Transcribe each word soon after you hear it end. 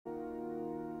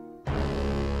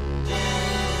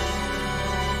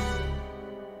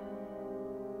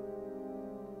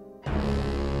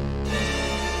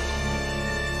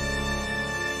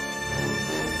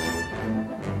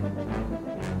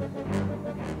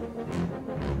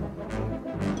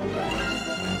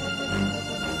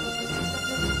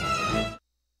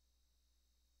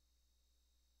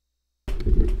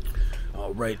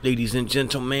Alright, ladies and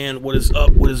gentlemen, what is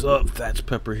up? What is up? Fats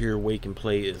Pepper here. Wake and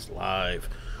Play is live.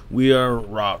 We are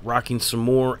rocking some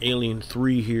more Alien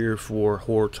 3 here for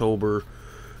Horrortober,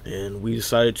 and we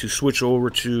decided to switch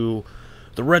over to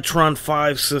the Retron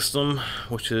 5 system,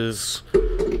 which is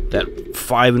that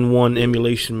 5-in-1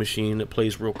 emulation machine that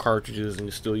plays real cartridges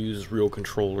and still uses real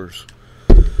controllers.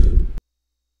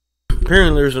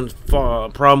 Apparently there's a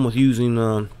problem with using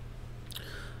my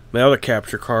other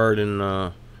capture card in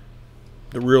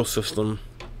the real system.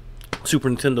 Super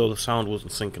Nintendo, the sound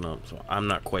wasn't syncing up, so I'm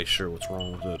not quite sure what's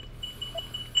wrong with it.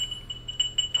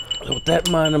 So with that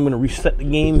in mind, I'm going to reset the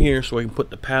game here so I can put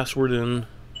the password in,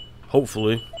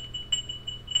 hopefully.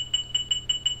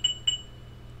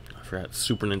 I forgot,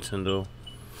 Super Nintendo.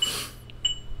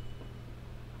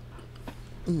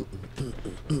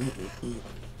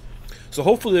 So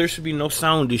hopefully there should be no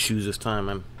sound issues this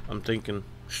time. I'm thinking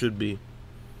should be.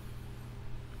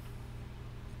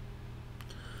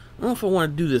 I don't know if I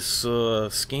want to do this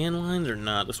scan lines or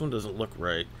not. This one doesn't look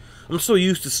right. I'm so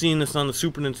used to seeing this on the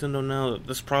Super Nintendo now that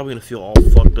this is probably going to feel all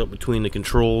fucked up between the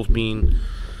controls being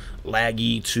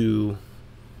laggy to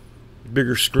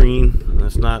bigger screen.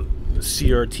 It's not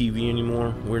CRTV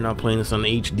anymore. We're not playing this on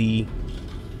HD.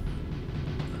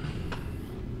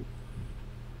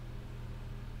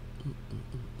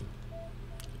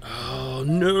 Oh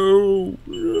no!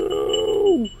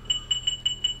 No!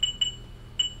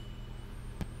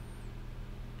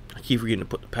 I keep forgetting to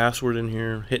put the password in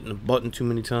here, hitting the button too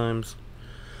many times.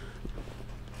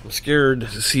 I'm scared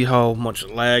to see how much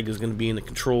lag is going to be in the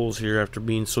controls here after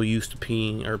being so used to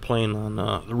playing on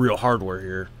the real hardware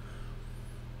here.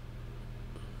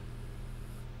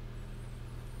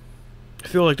 I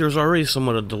feel like there's already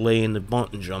somewhat of a delay in the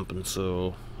button jumping,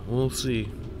 so we'll see.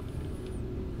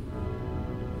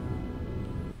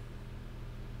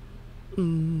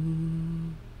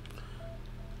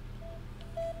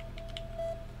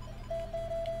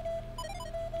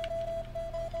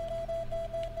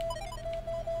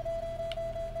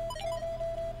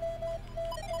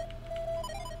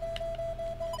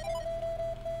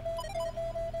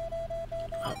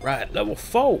 Alright, level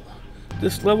 4.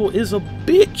 This level is a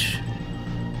bitch.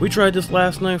 We tried this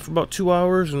last night for about 2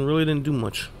 hours and really didn't do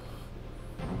much.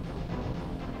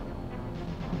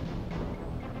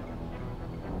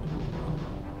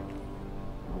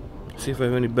 See if I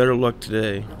have any better luck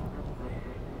today.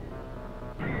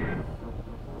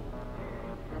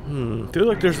 Feel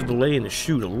like there's a delay in the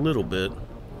shoot a little bit.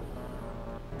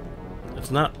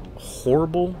 It's not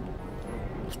horrible.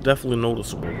 It's definitely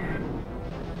noticeable.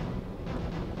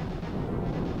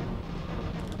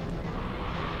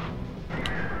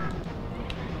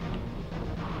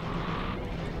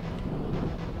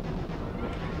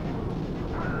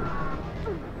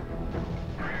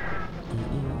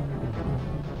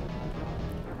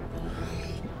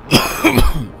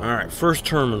 Alright, first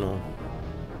terminal.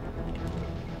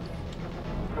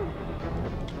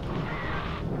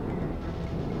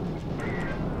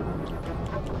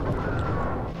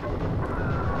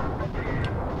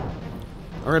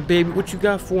 Alright, baby, what you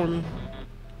got for me?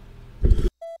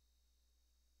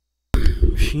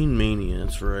 Machine Mania,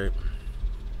 that's right.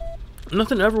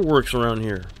 Nothing ever works around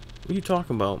here. What are you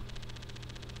talking about?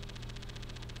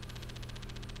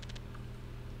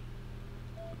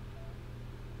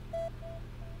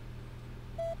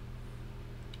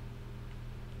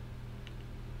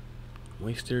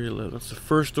 Waste area left. That's the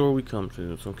first door we come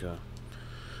to. It's okay.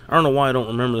 I don't know why I don't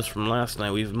remember this from last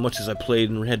night. As much as I played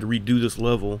and had to redo this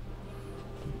level.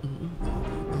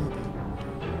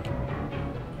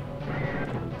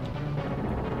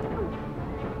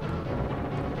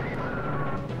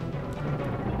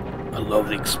 I love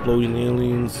the exploding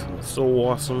aliens. It's so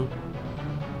awesome.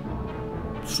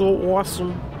 So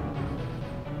awesome.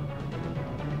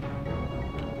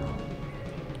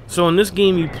 So in this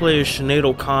game you play as Sinead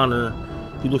O'Connor.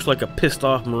 He looks like a pissed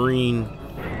off Marine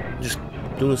just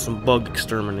doing some bug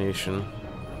extermination.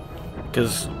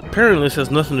 Because apparently this has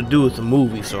nothing to do with the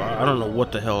movie, so I don't know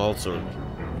what the hell else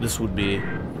this would be.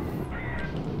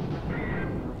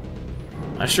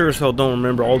 I sure as hell don't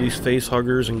remember all these face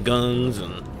huggers and guns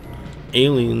and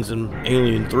aliens in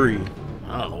Alien 3.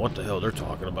 I don't know what the hell they're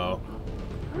talking about.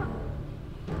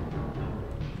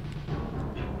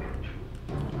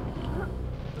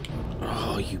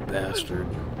 Oh, you bastard.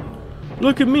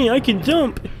 Look at me, I can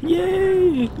jump!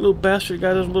 Yay! Little bastard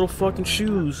got his little fucking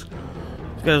shoes.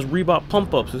 He's got his Reebok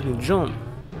pump-ups so he can jump.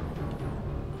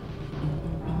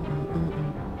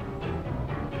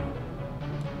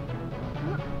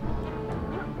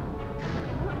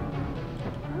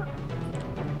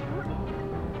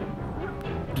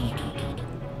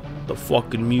 The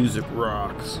fucking music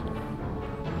rocks.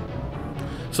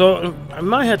 So I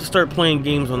might have to start playing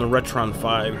games on the Retron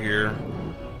 5 here,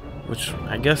 which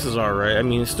I guess is alright. I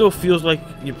mean, it still feels like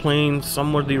you're playing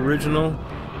somewhat the original,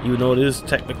 even though it is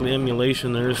technically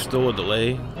emulation. There is still a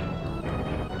delay.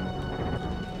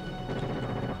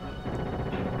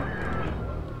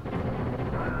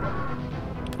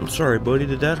 I'm sorry, buddy.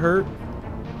 Did that hurt?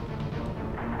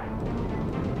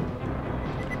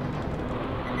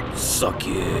 Suck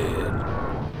it.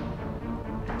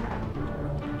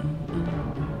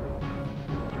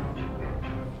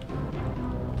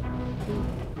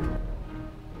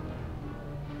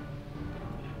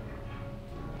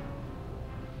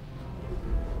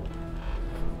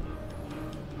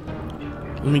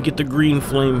 Let me get the green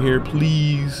flame here,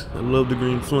 please. I love the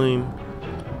green flame.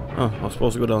 Oh, I was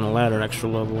supposed to go down the ladder an extra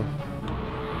level.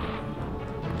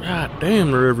 God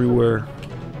damn, they're everywhere.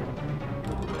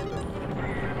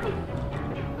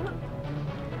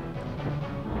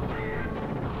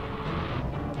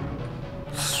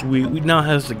 Sweet, we now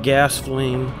has the gas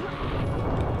flame.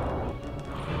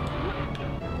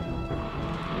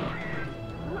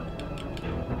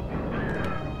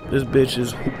 This bitch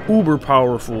is uber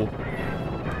powerful.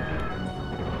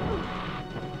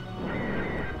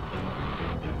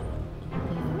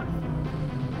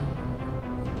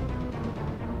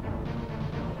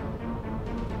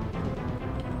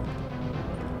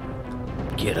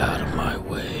 Get out of my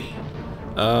way.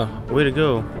 Way to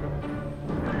go.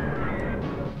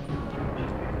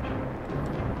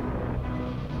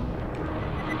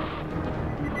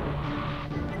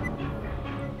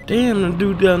 Damn, the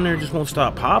dude down there just won't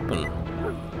stop popping.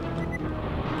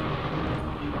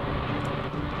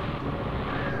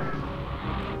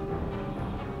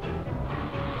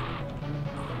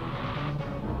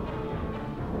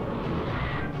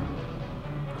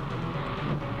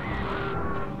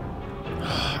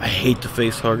 I hate the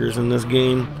face huggers in this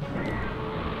game.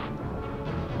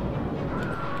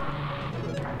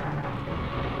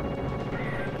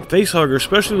 Face huggers,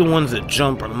 especially the ones that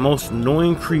jump, are the most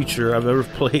annoying creature I've ever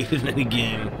played in any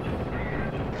game.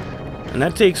 And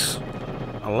that takes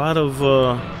a lot of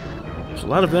there's a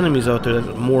lot of enemies out there that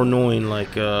are more annoying,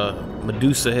 like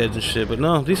Medusa heads and shit. But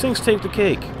no, these things take the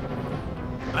cake.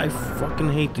 I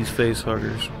fucking hate these face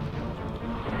huggers.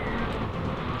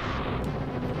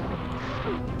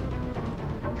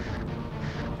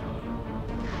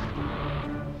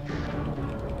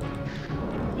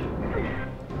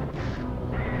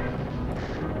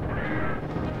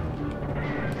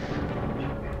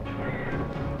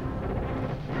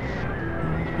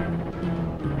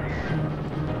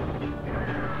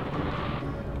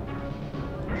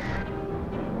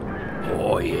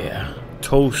 Oh yeah,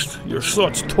 toast. You're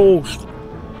such toast.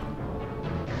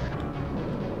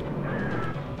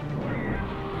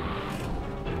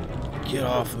 Get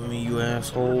off of me, you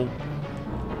asshole.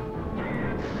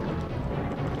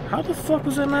 How the fuck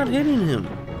was that not hitting him?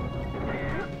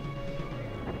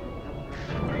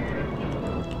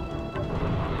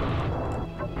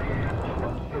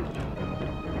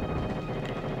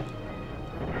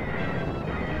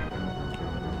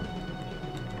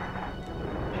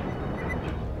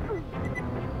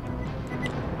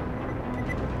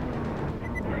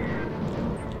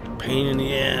 Pain in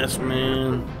the ass,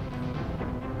 man.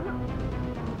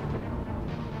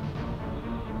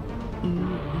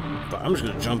 I'm just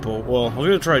gonna jump over. Well, I was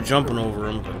gonna try jumping over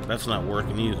him, but that's not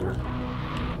working either.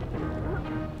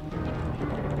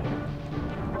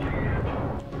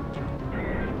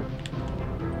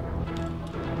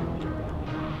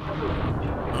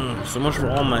 So much for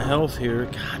all my health here.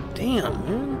 God damn,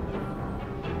 man.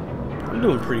 I'm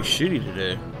doing pretty shitty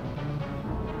today.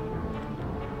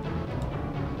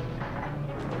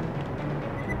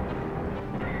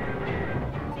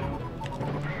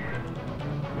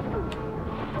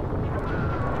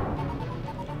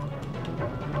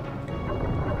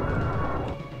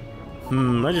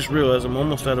 I just realized I'm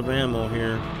almost out of ammo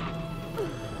here.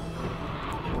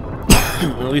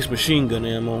 Or at least machine gun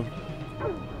ammo.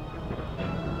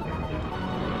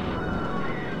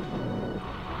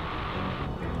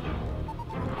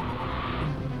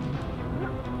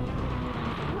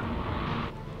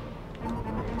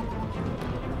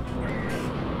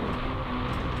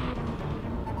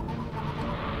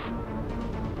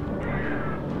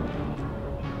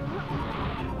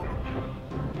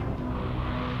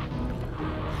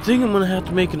 I think I'm gonna have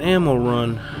to make an ammo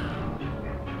run.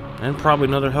 And probably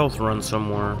another health run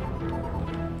somewhere.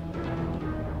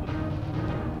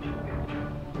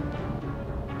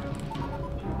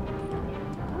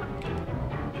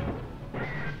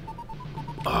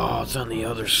 Oh, it's on the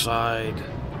other side.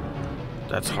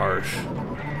 That's harsh.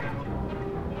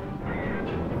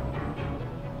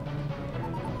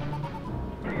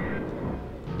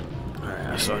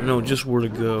 So I know just where to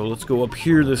go. Let's go up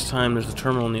here this time. There's a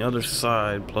terminal on the other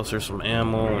side. Plus there's some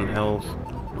ammo and health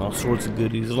and all sorts of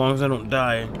goodies. As long as I don't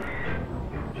die.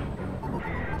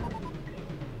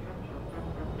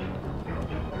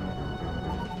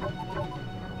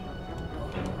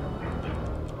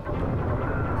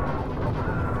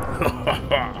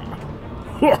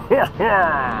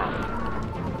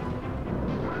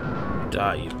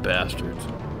 Die, you bastards.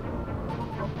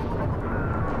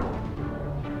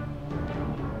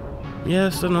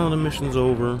 Yes, I know the mission's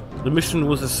over. The mission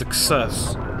was a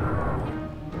success.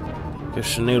 Because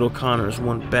Sinead O'Connor is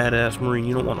one badass Marine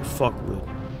you don't want to fuck with.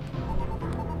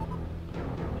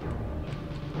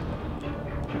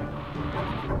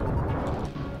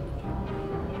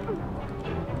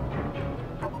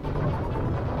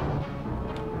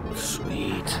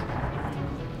 Sweet.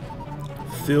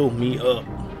 Fill me up.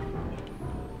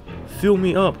 Fill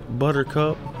me up,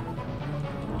 Buttercup.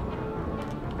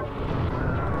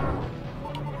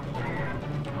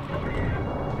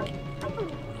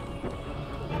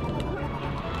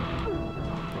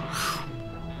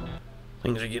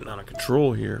 Things are getting out of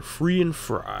control here. Free and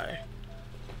fry.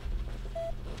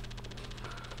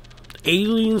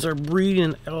 Aliens are breeding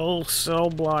in L cell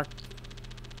block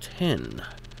 10.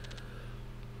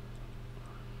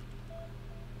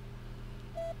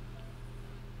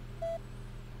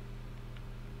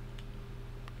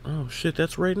 Oh shit,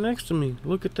 that's right next to me.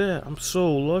 Look at that. I'm so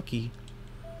lucky.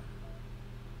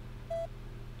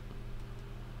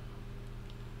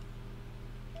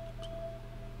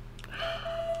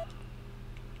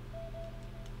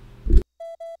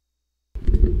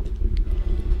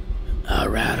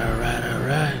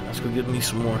 Alright. Let's go get me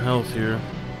some more health here.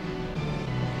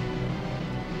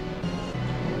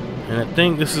 And I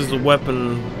think this is the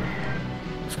weapon.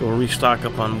 Let's go restock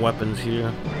up on weapons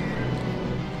here.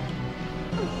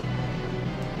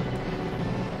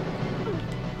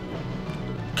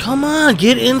 Come on,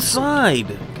 get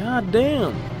inside! God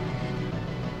damn.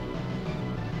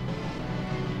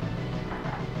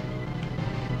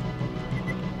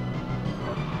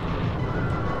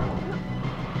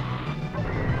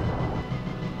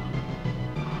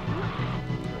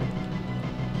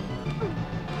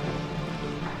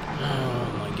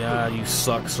 Oh my god, you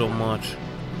suck so much.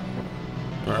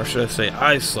 Or should I say,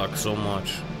 I suck so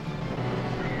much.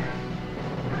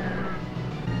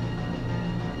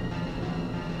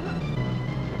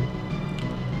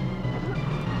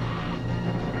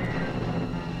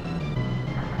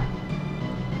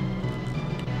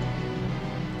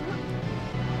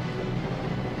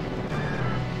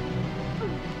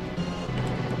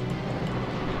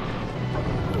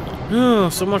 Oh,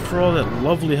 so much for all that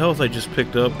lovely health I just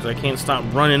picked up, because I can't stop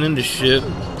running into shit.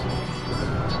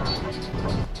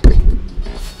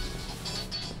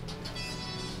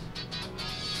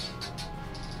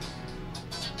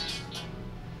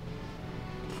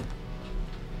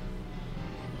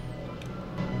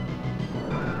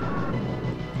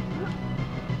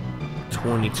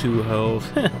 .22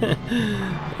 health.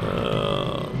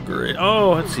 Great.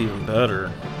 Oh, that's even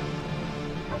better.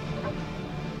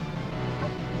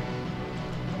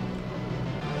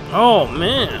 Oh,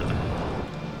 man.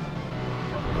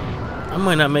 I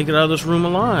might not make it out of this room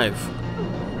alive.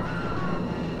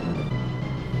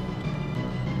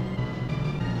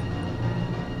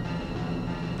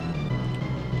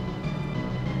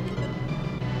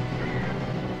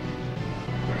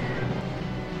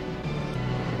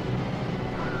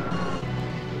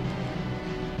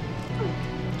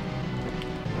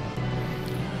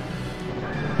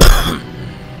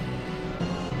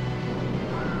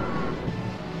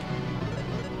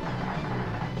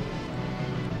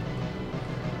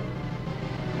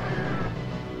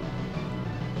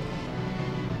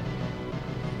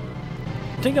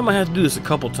 I think I might have to do this a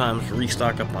couple times to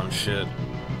restock up on shit.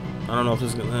 I don't know if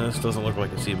this doesn't look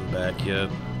like it's even back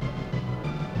yet.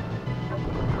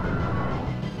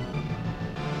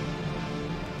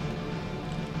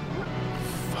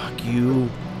 Fuck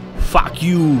you. Fuck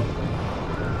you.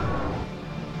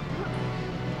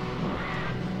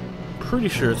 Pretty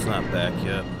sure it's not back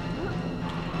yet.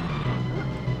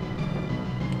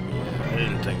 Yeah, I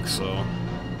didn't think so.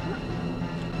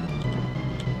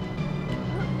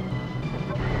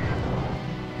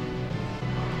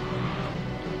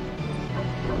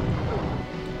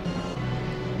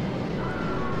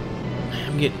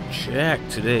 I'm getting jacked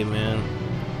today, man.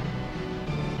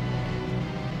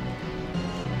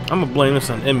 I'm gonna blame this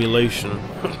on emulation.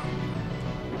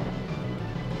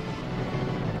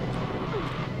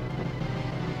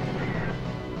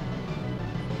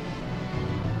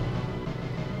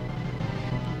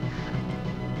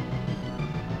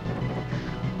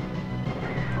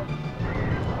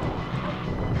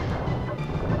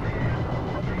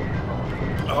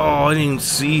 Oh, I didn't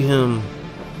see him.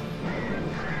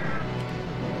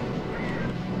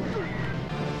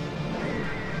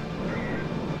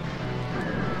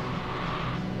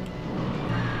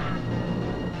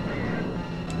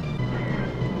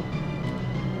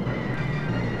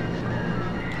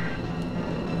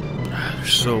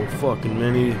 There's so fucking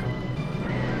many.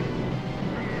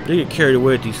 They get carried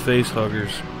away at these face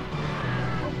huggers.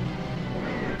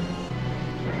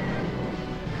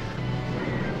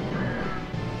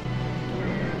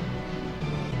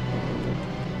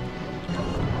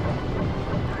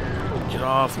 Get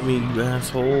off me, you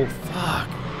asshole. Fuck.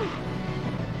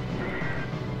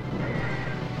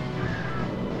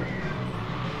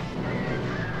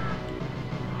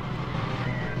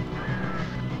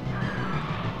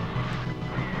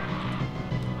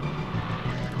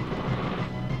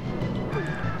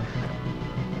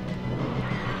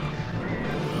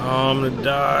 Oh, I'm gonna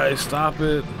die. Stop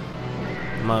it.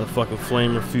 I'm out of fucking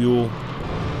flamer fuel.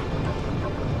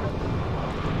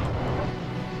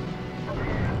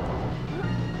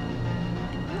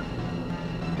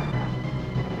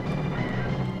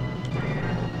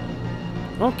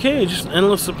 Okay, just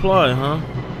endless supply, huh?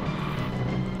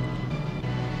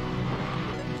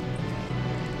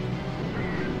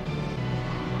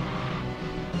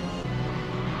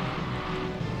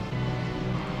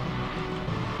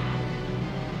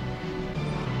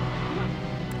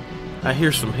 I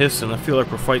hear some hissing. I feel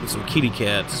like we're fighting some kitty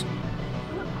cats.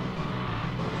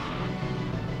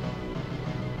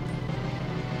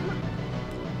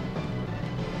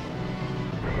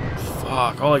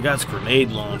 Fuck, all I got's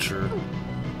grenade launcher.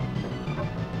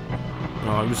 Oh,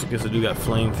 I guess I do got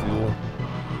flame fuel.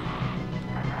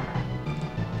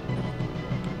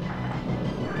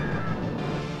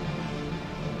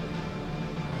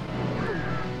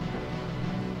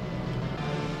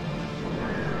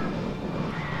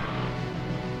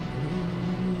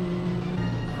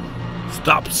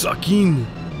 Stop sucking!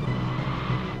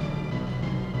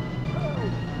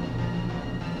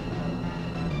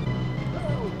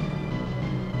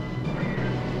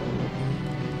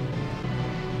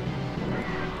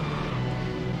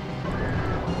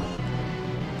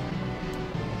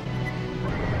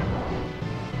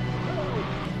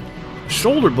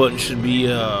 Shoulder button should be,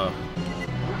 both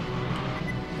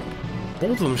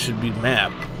of them should be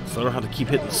mapped, so I don't have to keep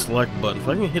hitting the select button. If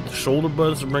I can hit the shoulder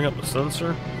buttons to bring up the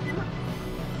sensor,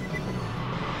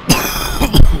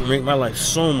 it'll make my life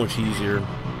so much easier.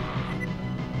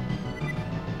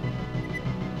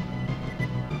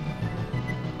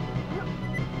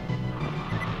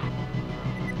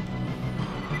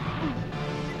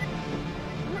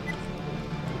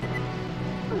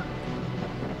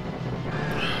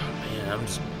 I'm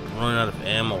just running out of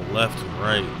ammo left and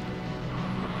right.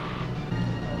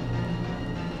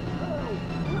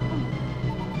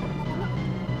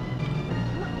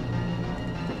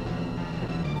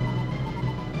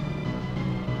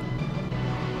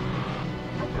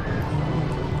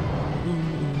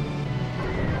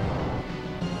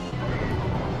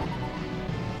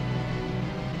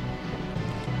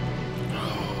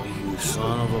 Oh, you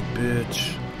son of a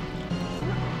bitch.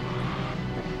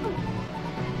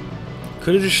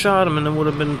 Could have just shot him and it would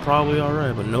have been probably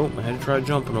alright, but nope, I had to try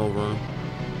jumping over him.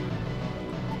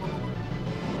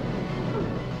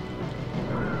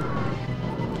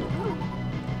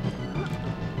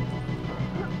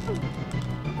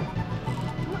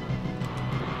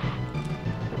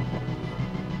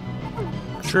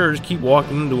 Sure, just keep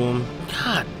walking into him.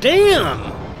 God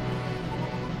damn!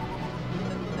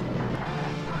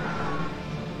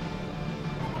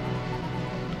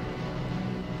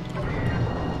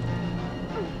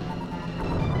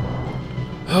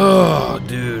 Oh,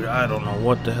 dude, I don't know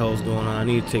what the hell's going on. I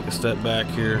need to take a step back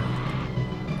here.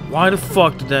 Why the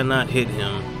fuck did that not hit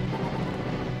him?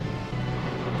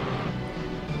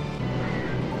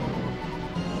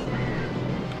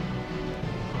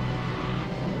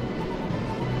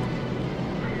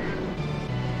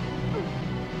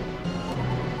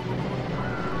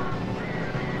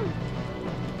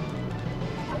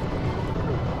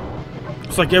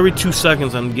 It's like every 2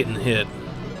 seconds I'm getting hit.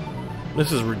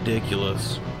 This is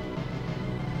ridiculous.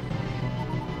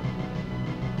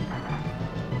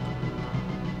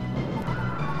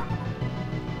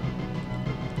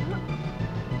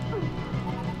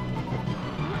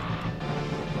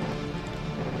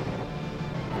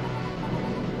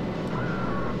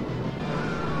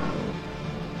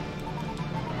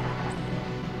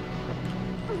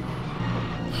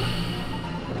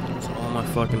 That's all my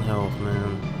fucking health,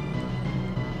 man.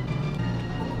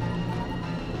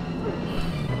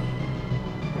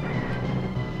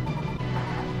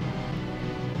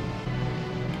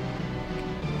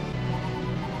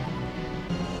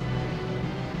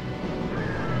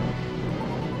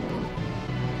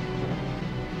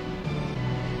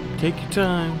 Take your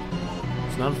time.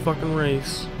 It's not a fucking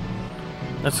race.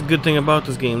 That's a good thing about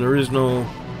this game. There is no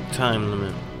time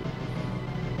limit.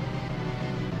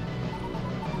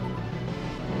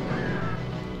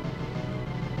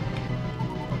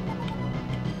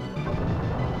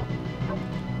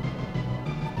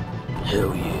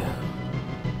 Hell yeah.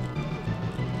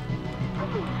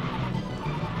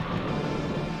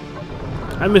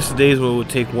 I miss the days when it would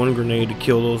take one grenade to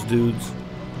kill those dudes.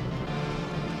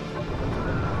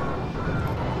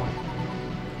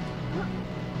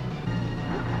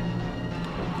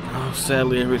 Oh,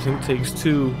 sadly, everything takes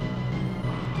two.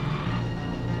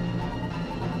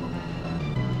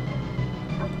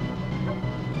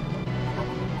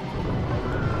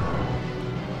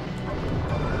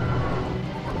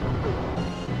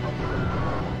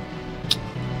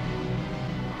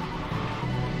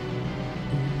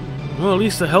 Well, at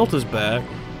least the health is back.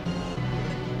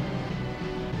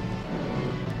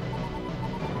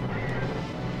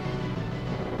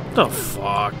 What the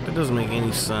fuck? That doesn't make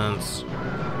any sense.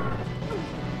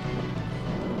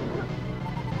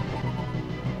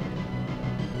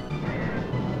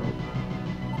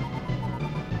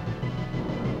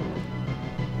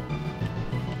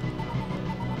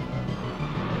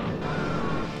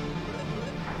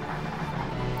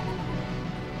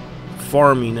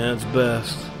 Farming at its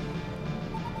best.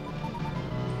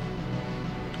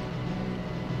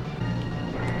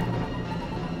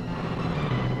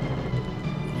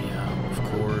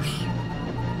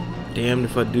 Damned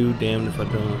if I do, damned if I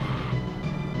don't.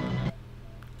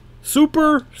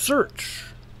 Super search.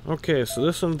 Okay, so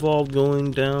this involved going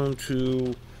down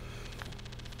to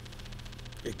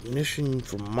ignition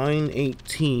for mine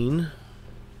 18.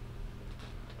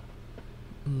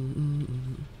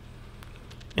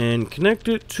 And connect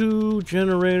it to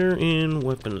generator in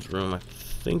weapons room. I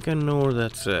think I know where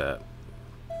that's at.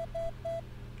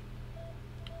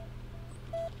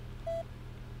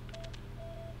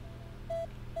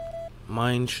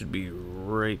 Mine should be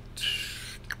right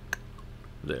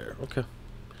there. Okay.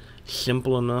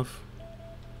 Simple enough.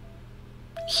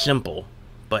 Simple,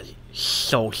 but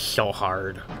so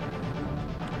hard.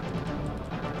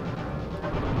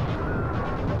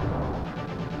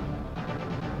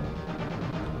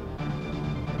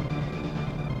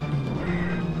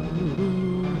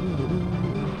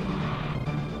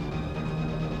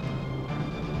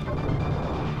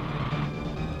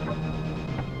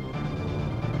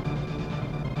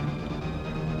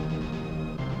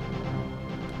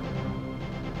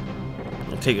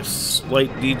 Take a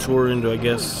slight detour into, I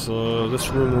guess, this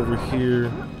room over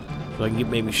here, so I can get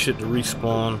maybe shit to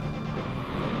respawn.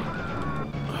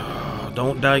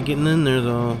 Don't die getting in there,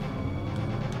 though.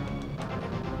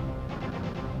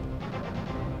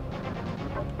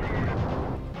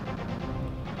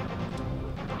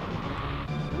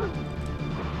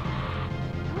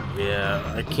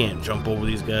 Yeah, I can't jump over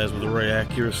these guys with the right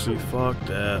accuracy. Fuck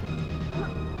that.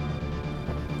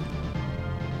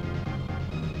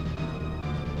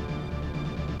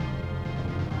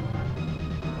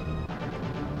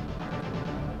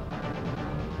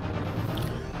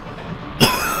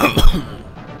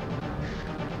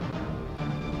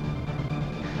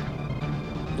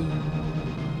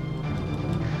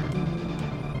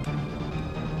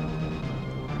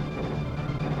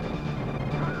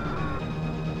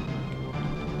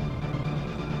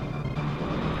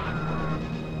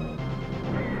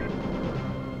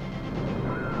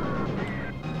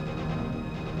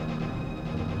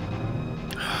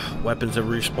 Weapons have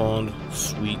respawned.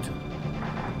 Sweet.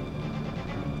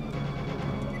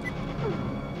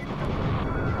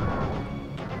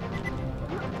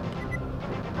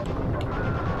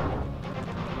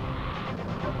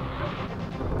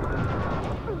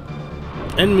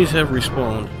 Enemies have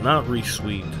respawned, not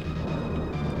re-sweet.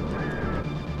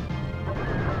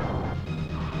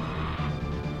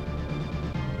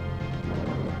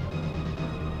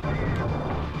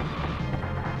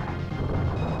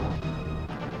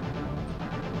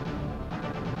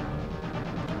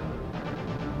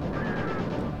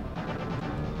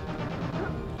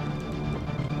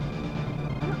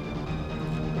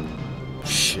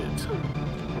 Shit.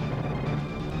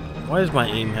 Why does my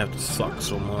aim have to suck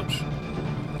so much?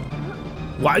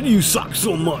 Why do you suck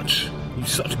so much? You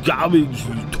such garbage,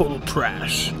 you total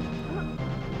trash.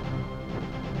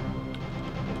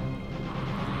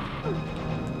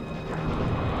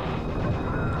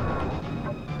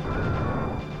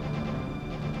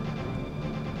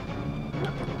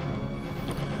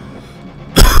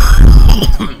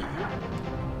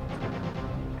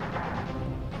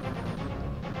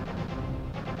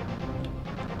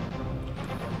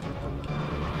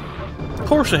 Of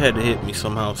course it had to hit me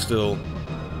somehow still.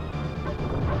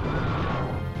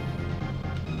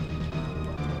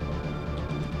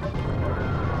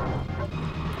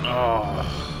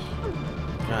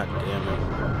 God damn it.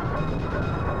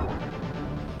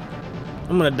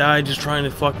 I'm gonna die just trying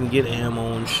to fucking get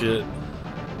ammo and shit.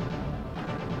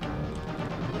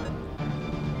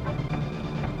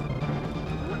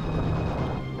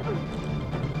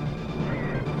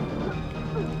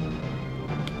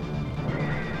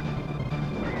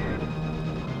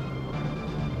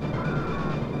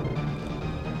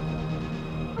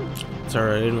 It's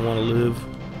alright, I didn't want to live.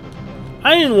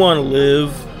 I didn't want to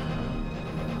live.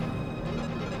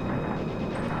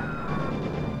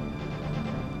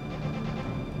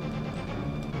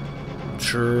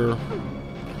 Sure.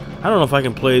 I don't know if I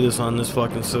can play this on this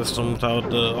fucking system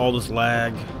without all this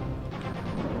lag.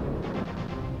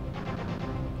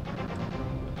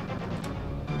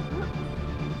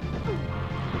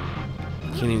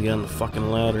 Can't even get on the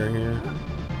fucking ladder here.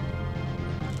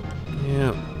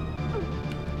 Yeah.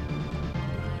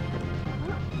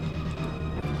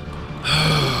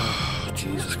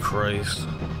 Jesus Christ.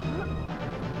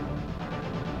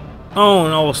 Oh,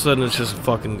 and all of a sudden it's just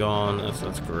fucking gone.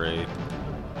 That's great.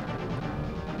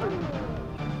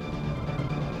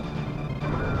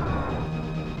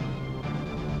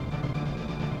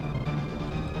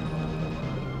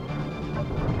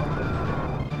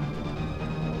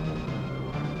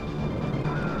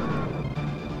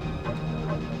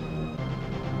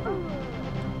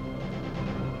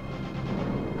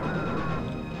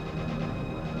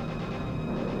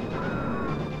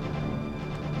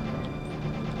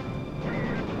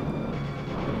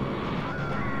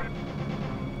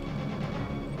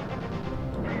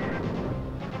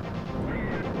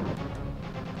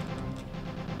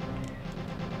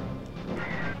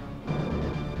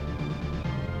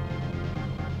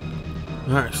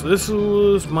 Alright, so this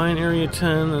was mine area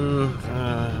 10, and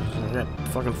I got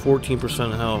fucking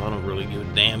 14% of health. I don't really give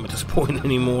a damn at this point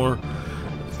anymore.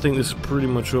 I think this is pretty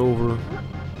much over.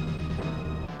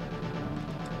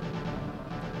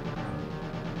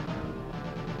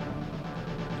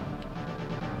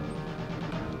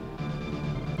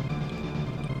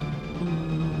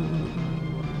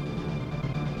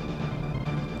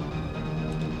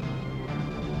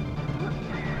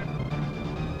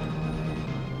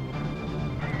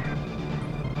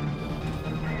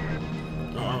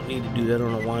 Need to do that. I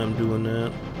don't know why I'm doing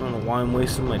that. I don't know why I'm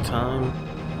wasting my time.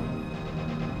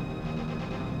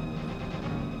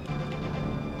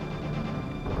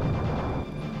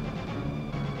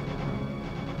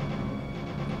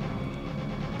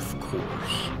 Of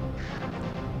course.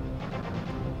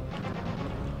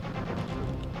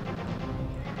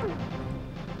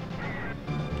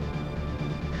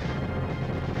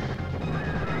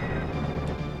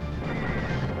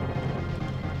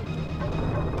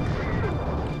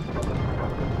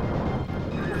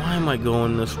 Why am I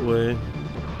going this way?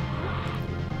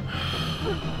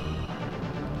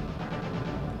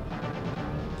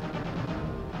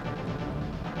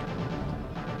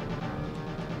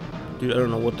 Dude, I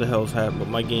don't know what the hell's happened, but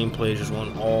my gameplay just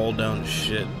went all down to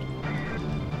shit.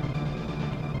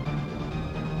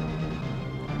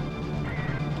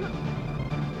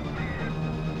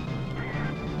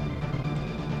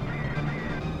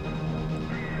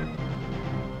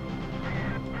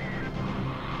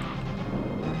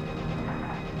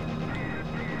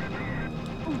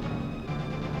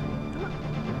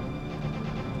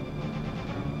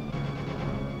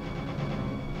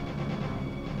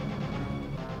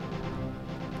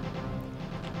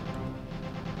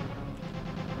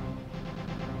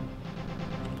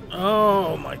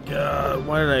 Oh my god,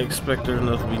 why did I expect there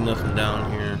to be nothing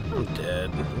down here? I'm dead.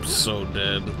 I'm so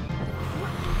dead.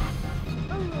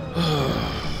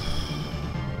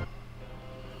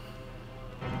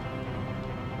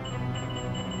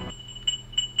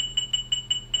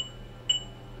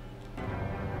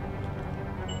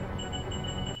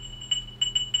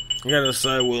 I gotta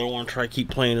decide whether I want to try keep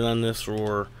playing it on this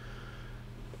or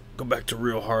go back to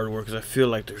real hardware, because I feel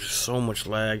like there's so much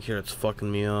lag here that's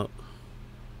fucking me up.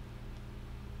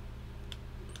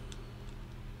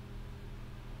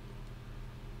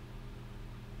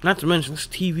 Not to mention, this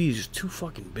TV is just too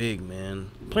fucking big,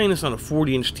 man. Playing this on a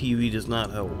 40-inch TV does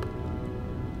not help.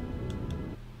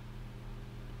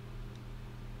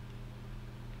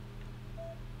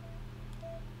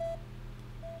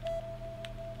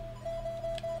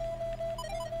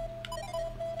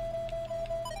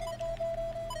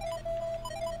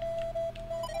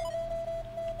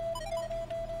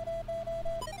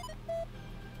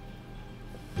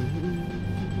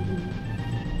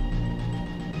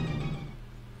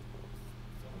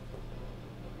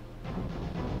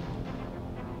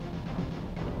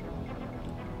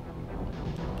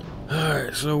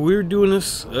 Alright, so we're doing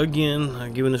this again.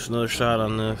 I'm giving this another shot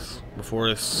on this before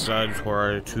I decided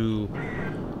to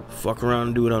fuck around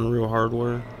and do it on real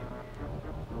hardware.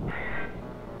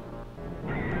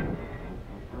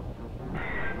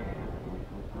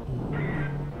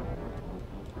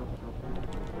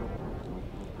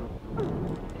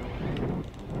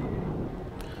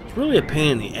 It's really a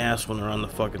pain in the ass when they're on the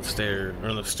fucking stair, or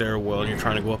on the stairwell, and you're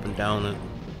trying to go up and down it.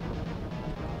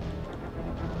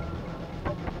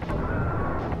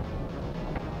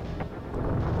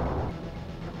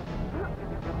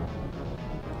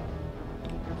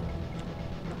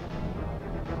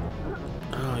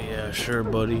 Oh yeah, sure,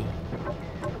 buddy.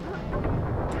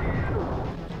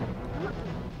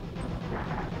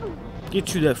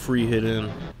 Get you that free hit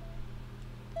in.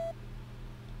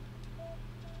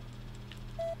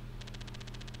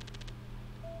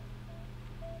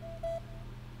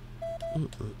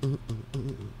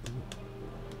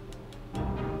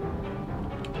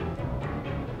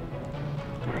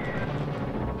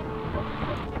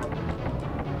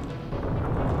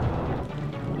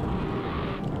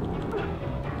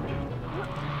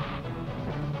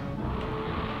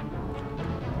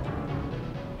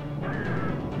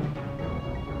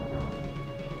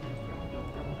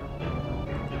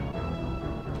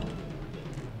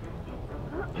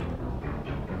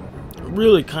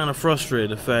 Really kind of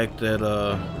frustrated the fact that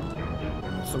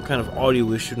some kind of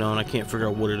audio issue now and I can't figure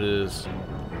out what it is.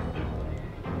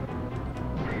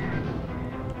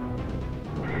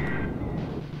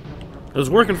 It was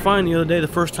working fine the other day, the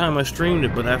first time I streamed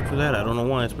it, but after that I don't know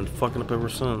why it's been fucking up ever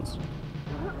since.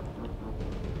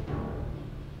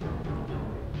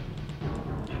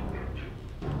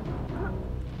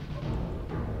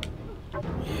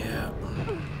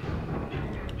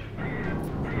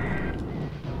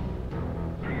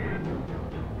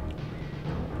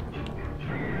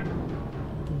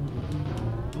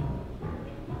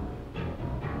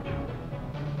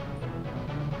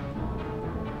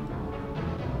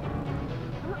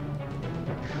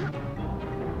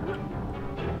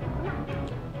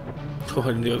 Go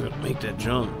ahead and make that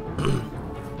jump.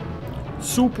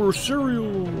 Super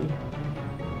cereal.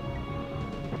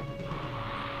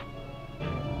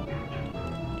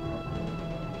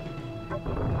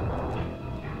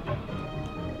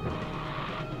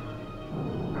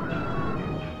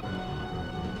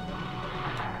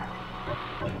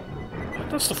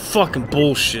 That's the fucking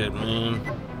bullshit, man.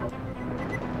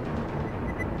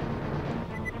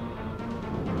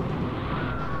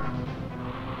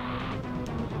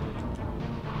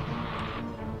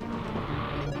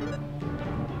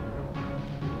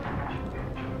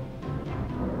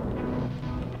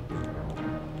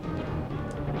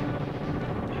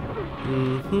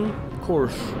 Of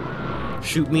course.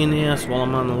 Shoot me in the ass while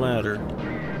I'm on the ladder.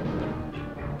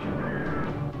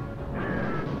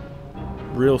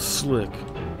 Real slick.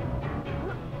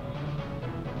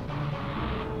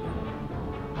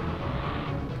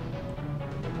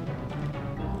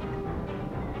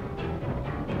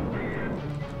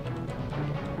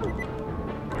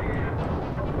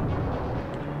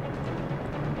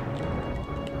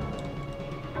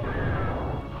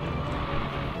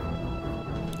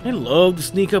 They love to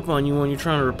sneak up on you when you're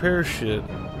trying to repair shit.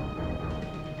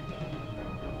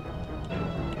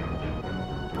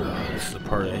 Oh, this is the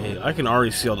part I hate. I can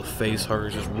already see all the face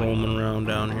huggers just roaming around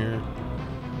down here.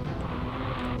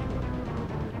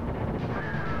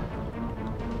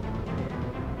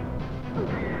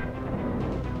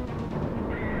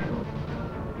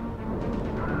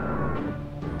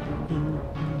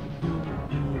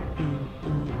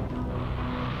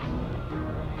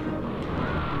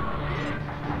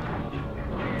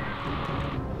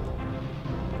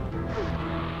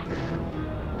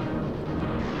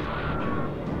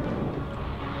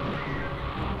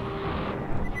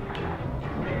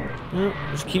 Yep,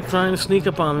 just keep trying to sneak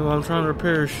up on me while I'm trying to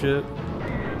repair shit.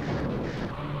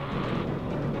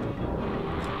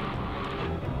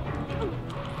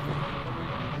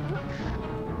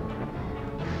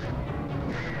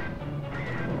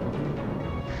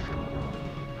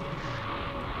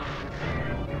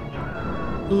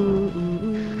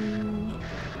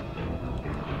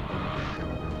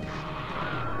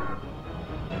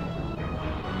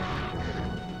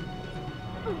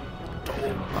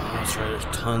 Oh, that's right, there's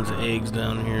tons of eggs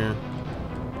down here.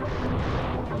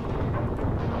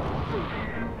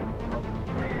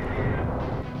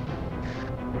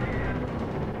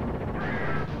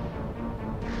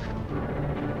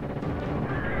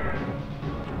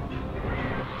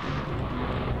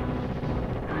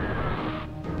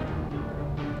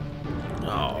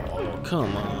 Oh,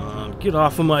 come on, get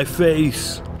off of my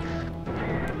face.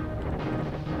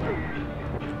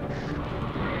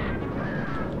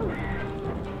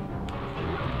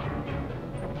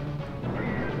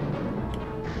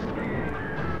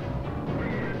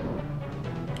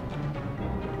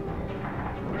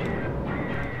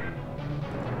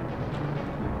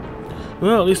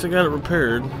 Well, at least I got it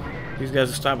repaired. These guys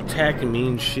will stop attacking me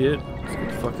and shit. Let's get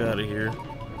the fuck out of here.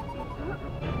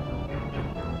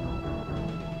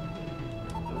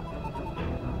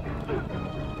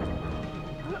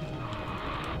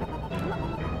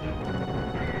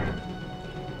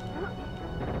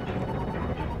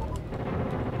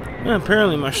 And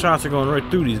apparently my shots are going right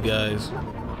through these guys.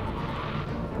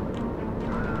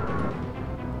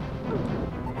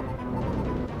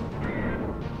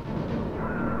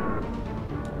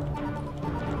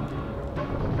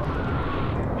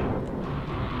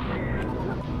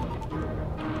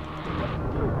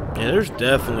 Yeah, there's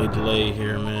definitely a delay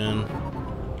here, man.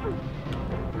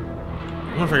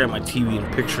 I wonder if I got my TV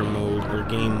in picture mode or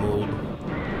game mode.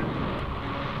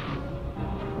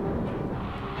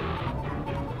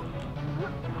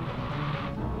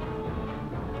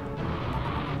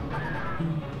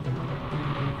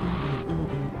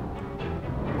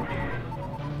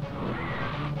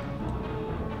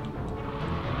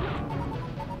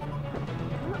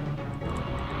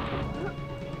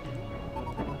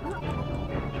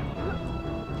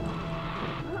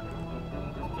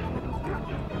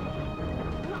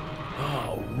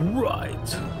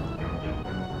 Right.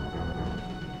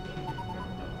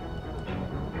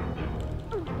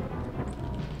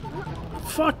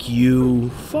 Fuck you.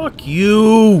 Fuck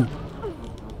you.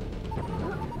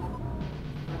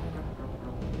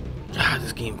 God,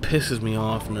 this game pisses me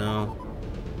off now.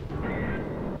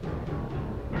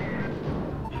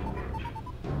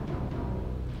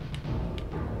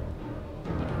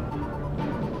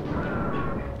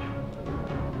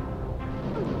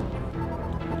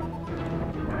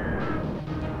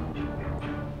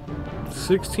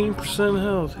 %16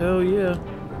 health, hell yeah.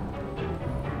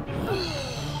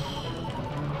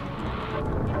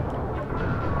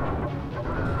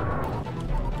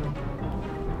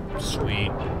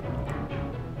 Sweet.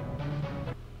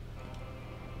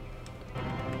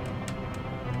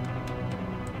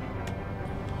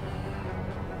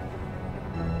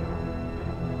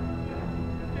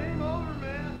 Game over,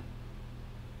 man.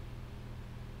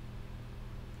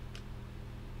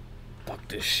 Fuck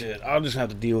this shit. I'll just have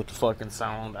to deal with the fucking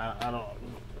sound. I don't...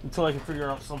 Until I can figure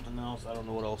out something else, I don't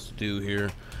know what else to do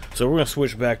here. So we're gonna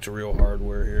switch back to real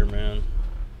hardware here, man.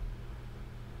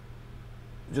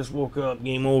 Just woke up.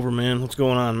 Game over, man. What's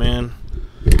going on, man?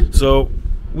 So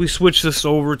we switched this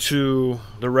over to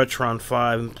the Retron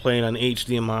 5 and playing on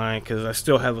HDMI because I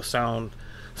still have a sound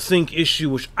sync issue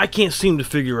which I can't seem to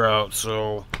figure out.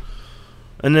 So,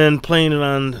 and then playing it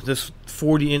on this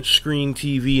 40-inch screen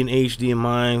TV and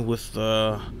HDMI with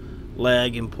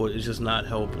lag input is just not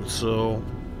helping. So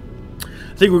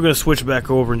I think we're gonna switch back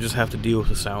over and just have to deal with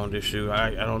the sound issue.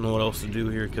 I don't know what else to do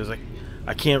here because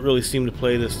I can't really seem to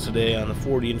play this today on the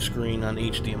 40-inch screen on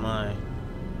HDMI.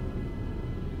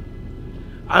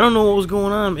 I don't know what was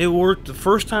going on. It worked the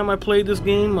first time I played this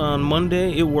game on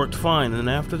Monday. It worked fine, and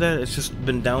after that, it's just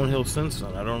been downhill since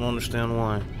then. I don't understand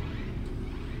why.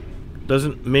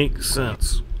 Doesn't make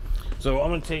sense. So I'm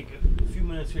gonna take a few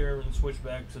minutes here and switch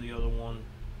back to the other one,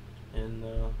 and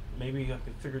maybe I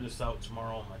can figure this out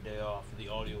tomorrow on my day off for the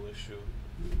audio issue.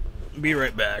 Be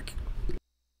right back.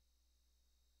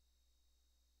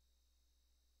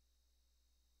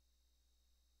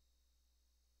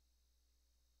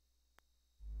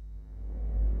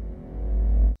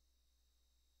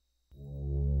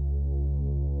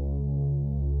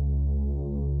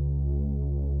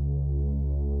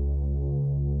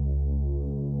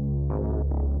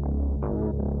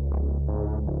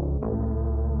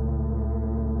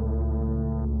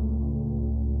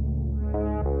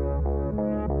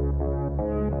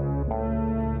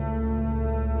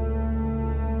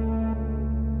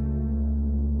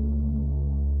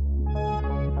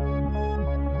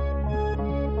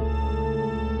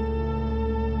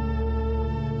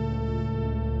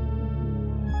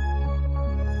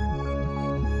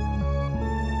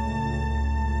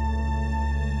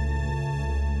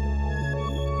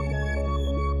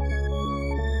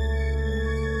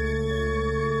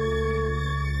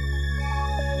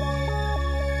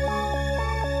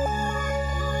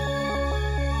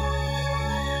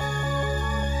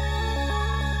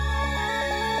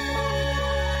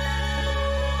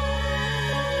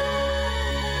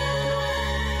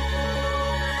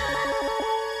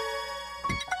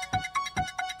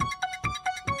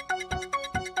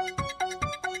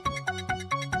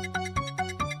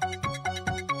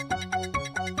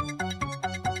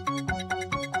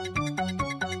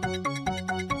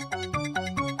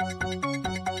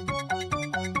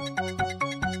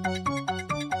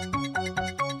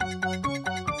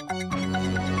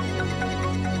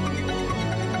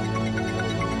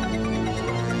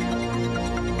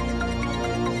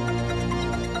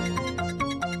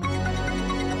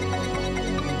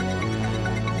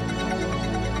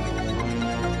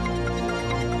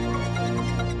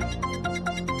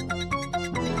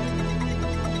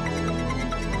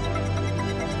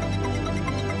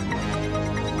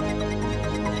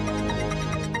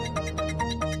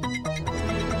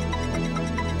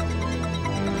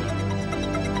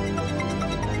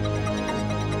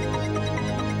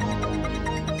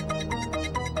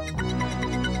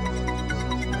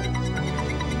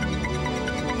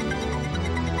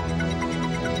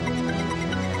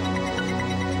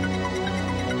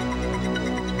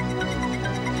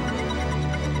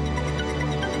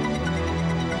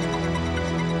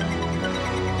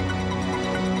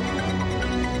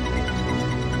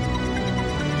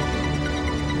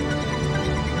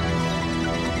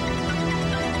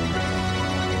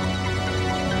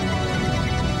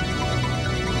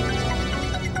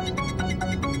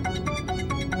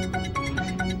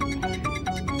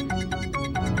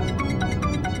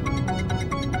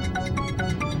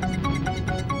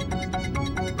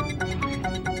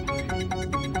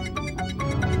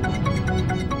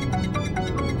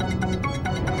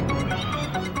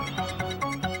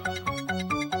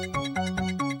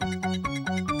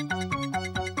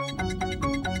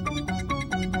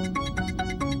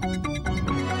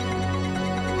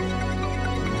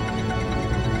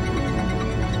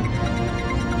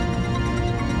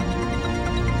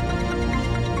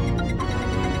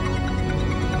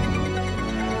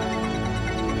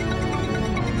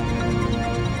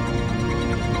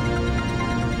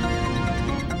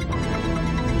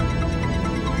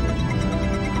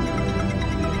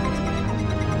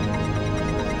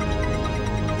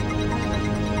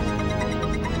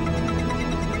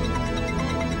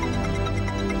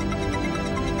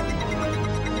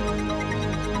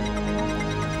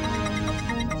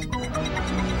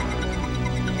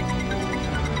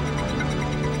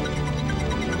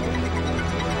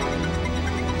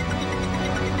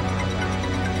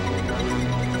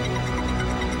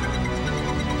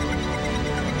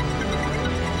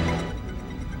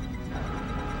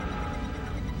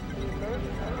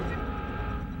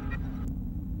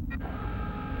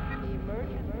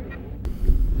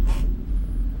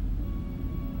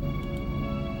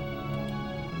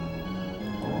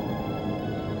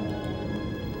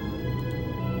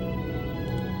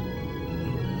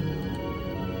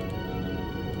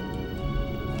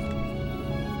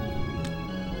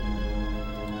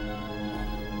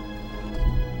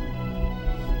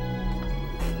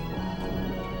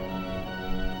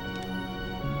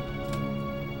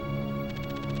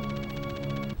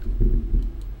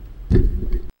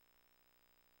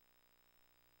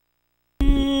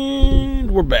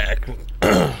 we're back.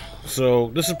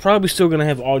 So this is probably still gonna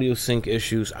have audio sync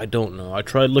issues. I don't know. I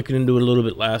tried looking into it a little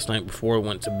bit last night before I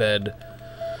went to bed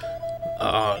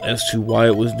as to why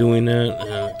it was doing that, and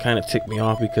it kind of ticked me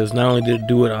off because not only did it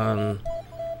do it on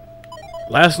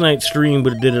last night's stream,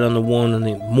 but it did it on the one in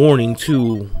the morning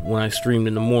too when I streamed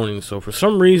in the morning. So for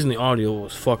some reason the audio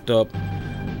was fucked up.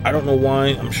 I don't know why.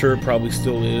 I'm sure it probably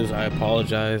still is. I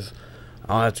apologize.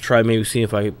 I'll have to try maybe see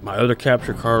if my other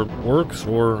capture card works,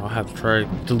 or I'll have to try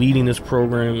deleting this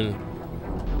program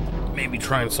and maybe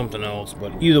trying something else.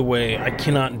 But either way, I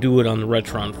cannot do it on the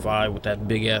Retron 5 with that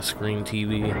big ass screen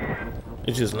TV.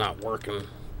 It's just not working.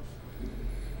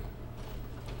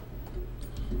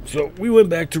 So we went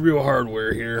back to real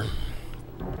hardware here.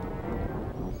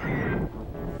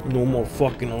 No more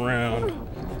fucking around.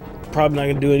 Probably not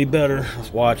gonna do any better.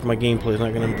 Let's watch. My gameplay's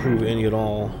not gonna improve any at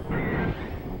all.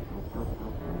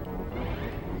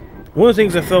 One of the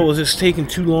things I felt was it's taking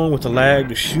too long with the lag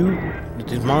to shoot. That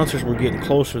these monsters were getting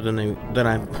closer than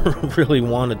I really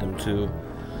wanted them to.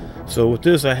 So with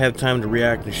this, I have time to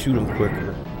react and shoot them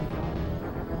quicker.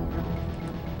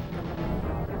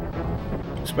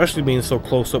 Especially being so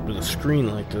close up to the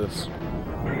screen like this.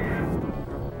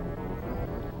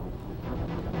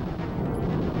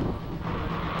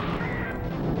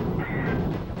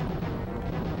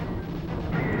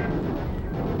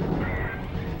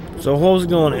 So how's it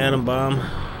going, Atom Bomb?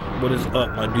 What is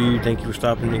up, my dude? Thank you for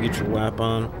stopping to get your WAP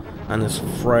on this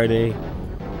Friday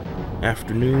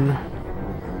afternoon.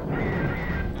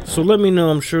 So let me know.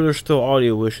 I'm sure there's still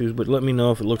audio issues, but let me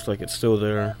know if it looks like it's still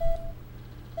there.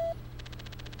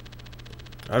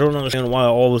 I don't understand why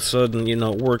all of a sudden, you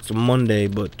know, it works on Monday,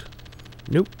 but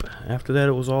nope. After that,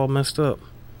 it was all messed up.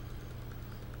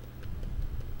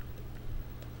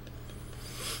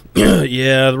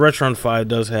 Yeah, the Retron 5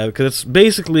 does have it, because it's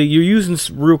basically, you're using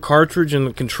real cartridge and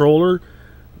the controller,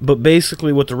 but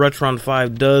basically what the Retron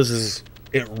 5 does is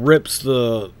it rips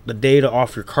the data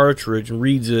off your cartridge and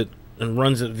reads it and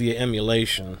runs it via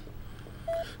emulation.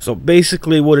 So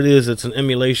basically what it is, it's an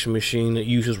emulation machine that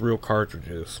uses real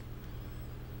cartridges.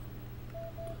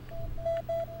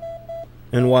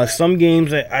 And while some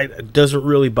games it doesn't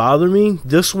really bother me,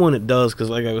 this one it does, because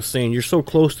like I was saying, you're so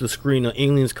close to the screen, the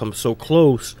aliens come so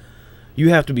close, you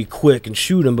have to be quick and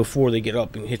shoot them before they get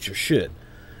up and hit your shit.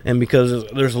 And because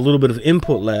there's a little bit of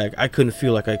input lag, I couldn't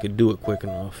feel like I could do it quick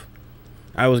enough.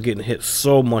 I was getting hit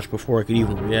so much before I could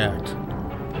even react.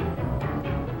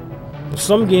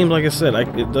 Some games, like I said,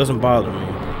 it doesn't bother me.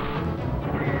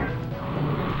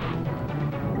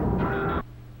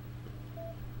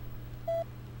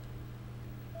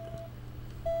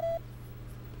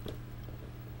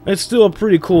 It's still a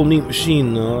pretty cool, neat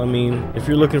machine, though. I mean, if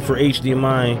you're looking for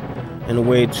HDMI and a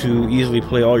way to easily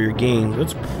play all your games,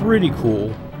 that's pretty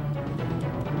cool.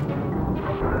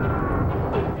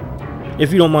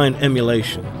 If you don't mind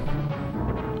emulation.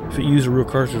 If it uses a real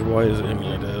cartridge, why is it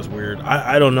emulated? That's weird.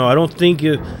 I don't know. I don't think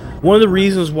it... One of the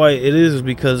reasons why it is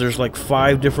because there's like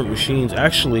 5 different machines.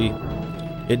 Actually,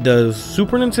 it does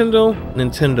Super Nintendo,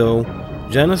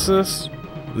 Nintendo, Genesis,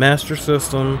 Master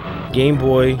System, Game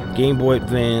Boy, Game Boy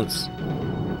Advance,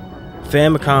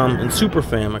 Famicom, and Super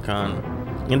Famicom.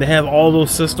 And to have all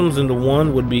those systems into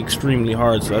one would be extremely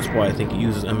hard, so that's why I think it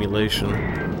uses emulation.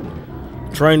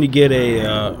 Trying to get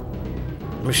a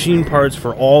machine parts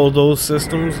for all of those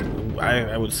systems,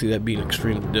 I would see that being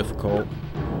extremely difficult.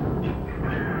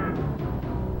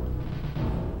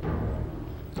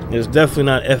 It's definitely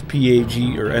not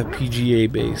FPGA or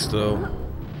FPGA based, though.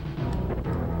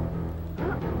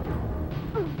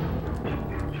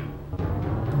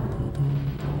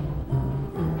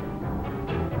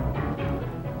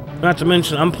 Not to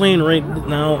mention, I'm playing right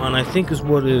now on, I think is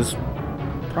what is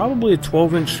probably a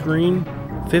 12-inch screen,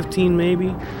 15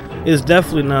 maybe. It's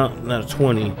definitely not a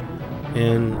 20,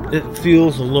 and it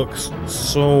feels and looks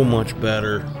so much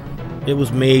better. It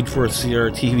was made for a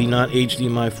CRT, not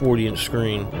HDMI 40-inch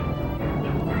screen.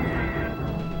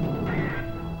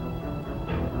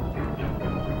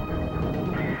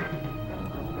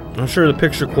 I'm sure the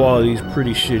picture quality is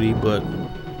pretty shitty, but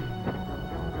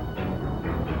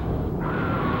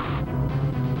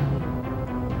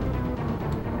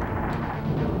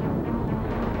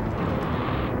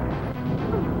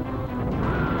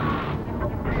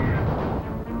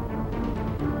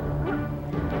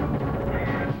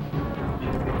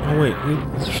oh wait,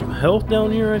 there's some health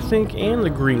down here, I think, and the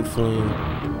green flame.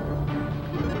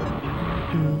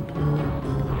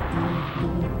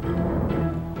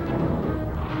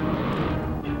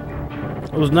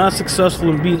 I was not successful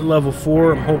in beating level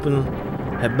 4. I'm hoping to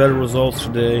have better results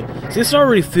today. See, this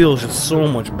already feels just so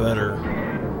much better.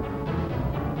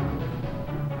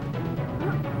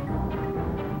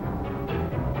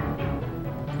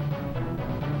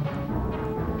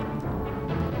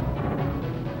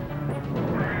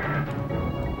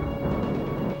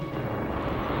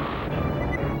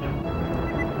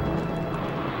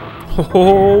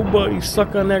 Oh, buddy,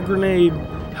 suck on that grenade.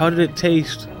 How did it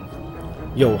taste?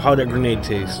 Yo, how'd that grenade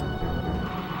taste?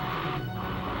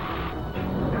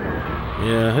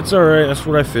 Yeah, it's alright. That's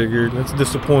what I figured. That's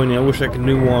disappointing. I wish I could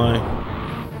knew why.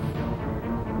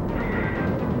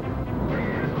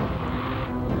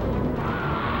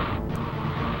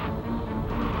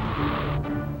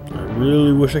 I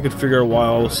really wish I could figure out why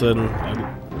all of a sudden.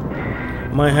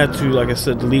 I might have to, like I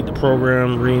said, delete the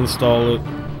program, reinstall it.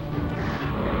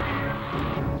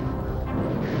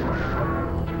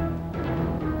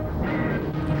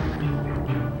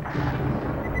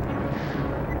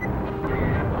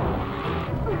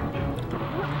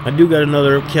 I do got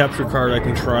another capture card I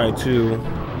can try too,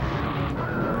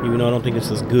 even though I don't think it's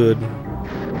as good.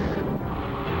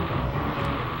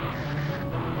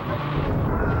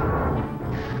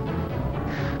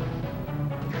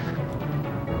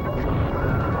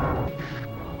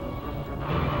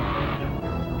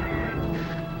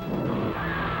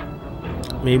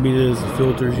 Maybe there's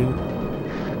filters. You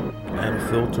add a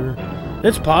filter.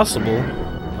 It's possible.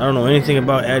 I don't know anything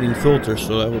about adding filters,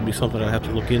 so that would be something I'd have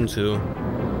to look into.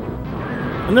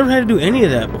 I never had to do any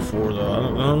of that before, though. I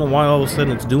don't know why all of a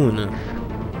sudden it's doing it.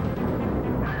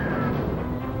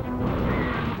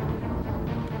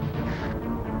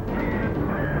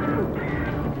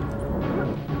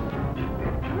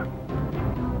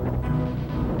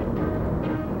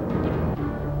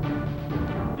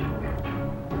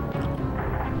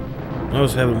 I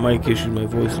was having mic issues, my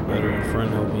voice is better. A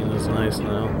friend helped me, and that's nice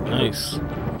now. Nice.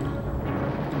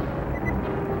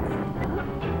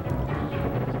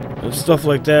 It's stuff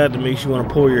like that that makes you want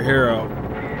to pull your hair out.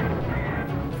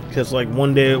 Because, like,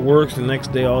 one day it works, the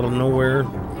next day out of nowhere,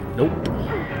 nope.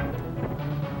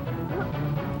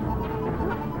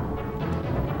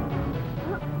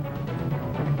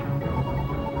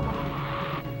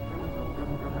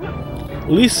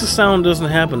 At least the sound doesn't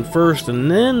happen first and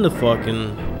then the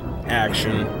fucking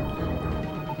action.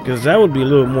 Because that would be a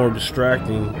little more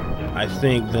distracting, I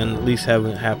think, than at least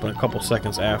having it happen a couple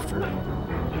seconds after.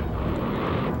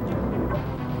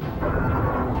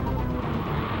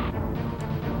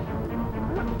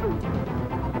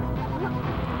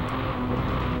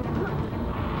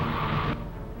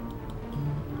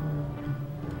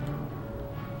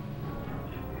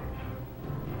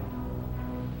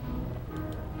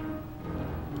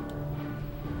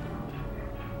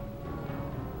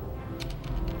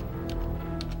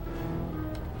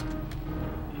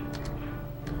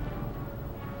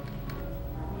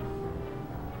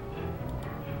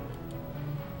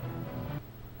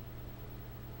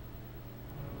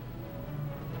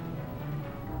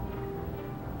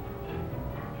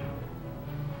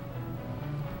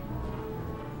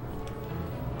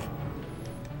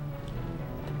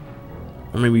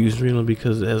 Or maybe use Reno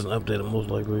because it hasn't updated, most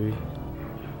likely.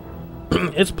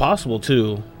 It's possible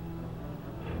too.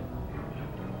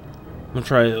 I'm gonna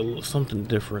try something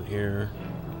different here.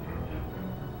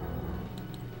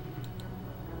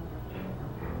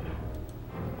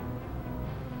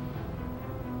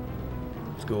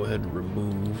 Let's go ahead and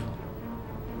remove.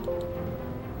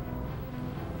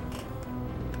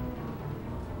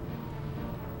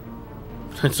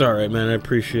 It's alright, man. I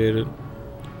appreciate it.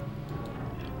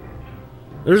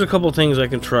 There's a couple things I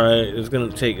can try. It's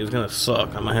gonna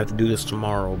suck. I might have to do this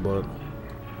tomorrow, but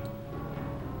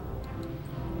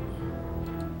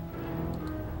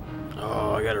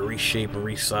oh, I gotta reshape and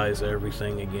resize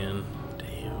everything again.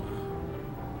 Damn.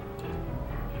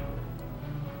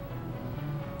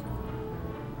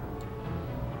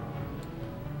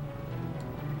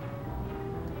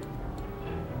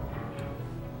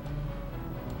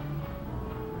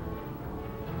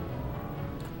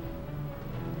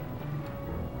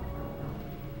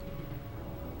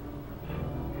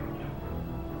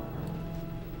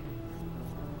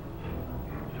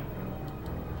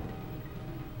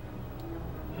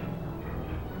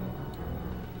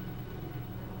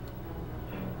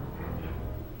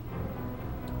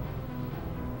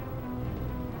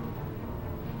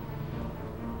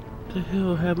 What the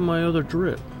hell happened to my other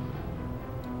drip?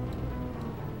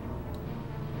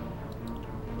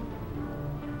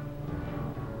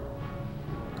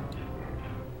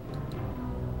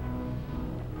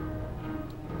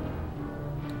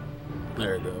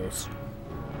 There it goes.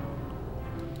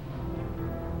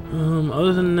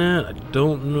 Other than that, I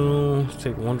don't know. Let's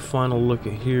take one final look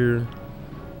at here.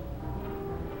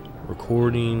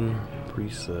 Recording,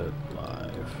 preset,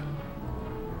 live.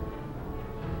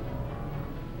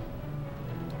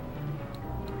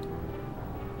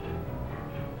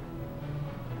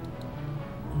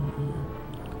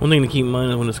 One thing to keep in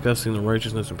mind when discussing the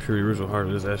righteousness and purity of original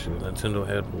hardware is actually the Nintendo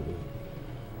had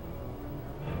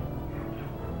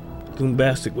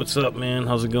Goombastic, what's up, man?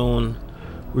 How's it going?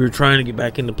 We were trying to get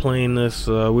back into playing this.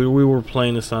 We were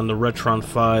playing this on the Retron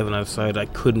 5, and I decided I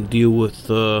couldn't deal with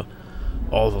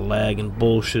all the lag and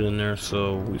bullshit in there,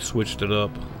 so we switched it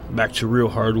up back to real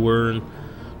hardware. And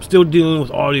I'm still dealing with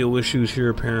audio issues here.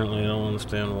 Apparently, I don't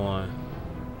understand why.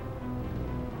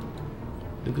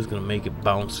 I think it's gonna make it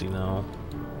bouncy now.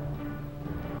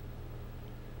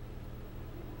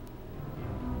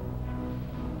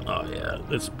 Oh yeah,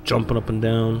 it's jumping up and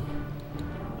down.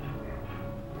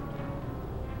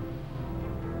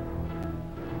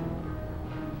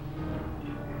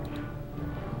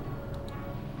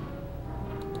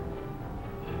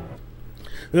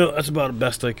 Well, that's about the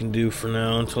best I can do for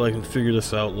now until I can figure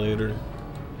this out later.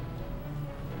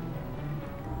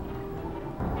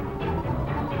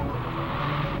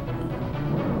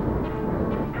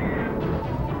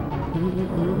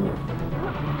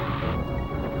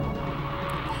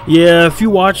 Yeah, if you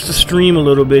watch the stream a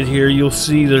little bit here, you'll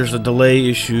see there's a delay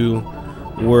issue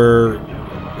where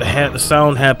the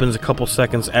sound happens a couple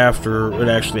seconds after it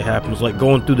actually happens. Like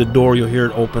going through the door, you'll hear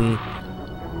it open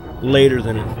later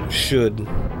than it should,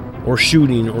 or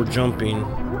shooting or jumping.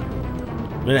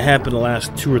 And it happened the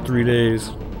last 2 or 3 days.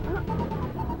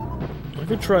 I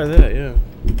could try that, yeah.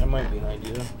 That might be an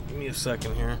idea. Give me a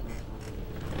second here.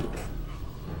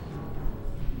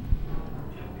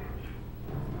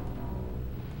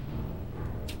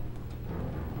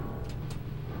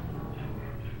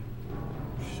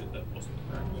 Shit, that wasn't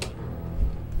the right one.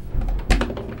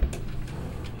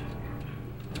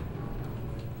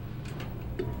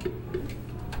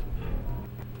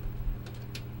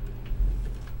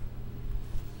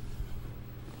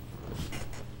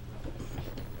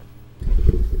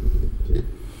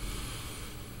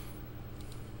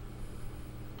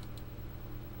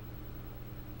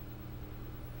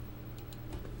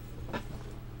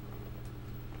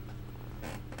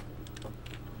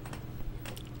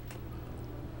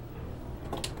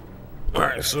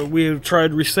 Alright, so we have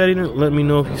tried resetting it. Let me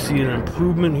know if you see an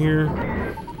improvement here.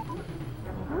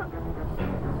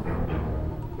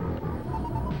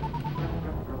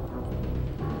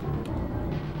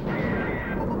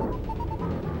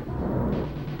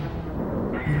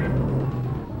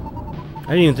 I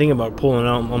didn't even think about pulling it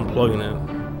out and unplugging it.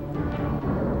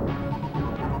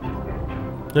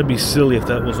 That'd be silly if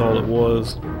that was all it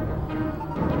was.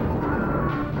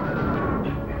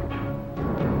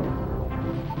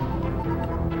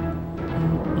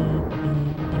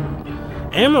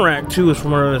 Amarak 2 is,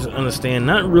 from what I understand,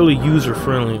 not really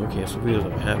user-friendly. Okay, so we was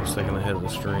like half a second ahead of the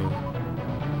stream.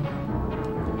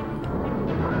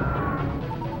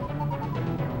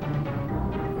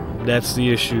 That's the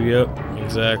issue, yep,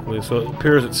 exactly. So it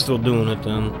appears it's still doing it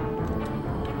then.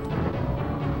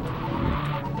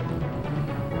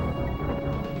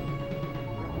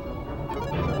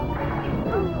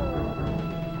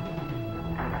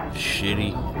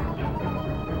 Shitty.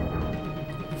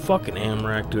 Fucking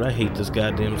Amarak, dude. I hate this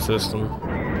goddamn system.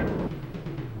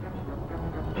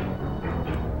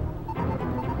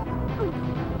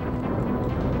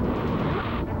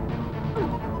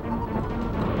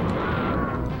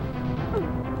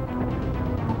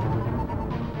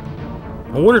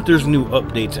 I wonder if there's a new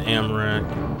update to Amarak,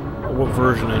 or what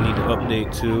version I need to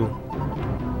update to.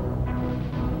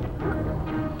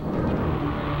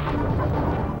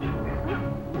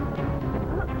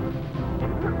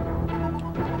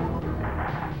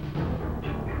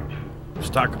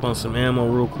 Stock up on some ammo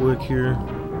real quick here.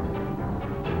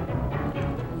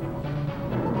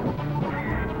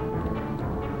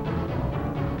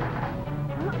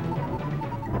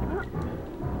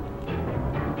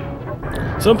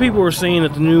 Some people are saying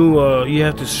that the new, you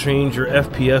have to change your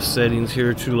FPS settings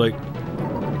here to like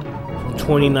from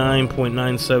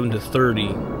 29.97 to 30,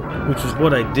 which is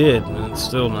what I did, and it's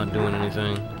still not doing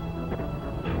anything.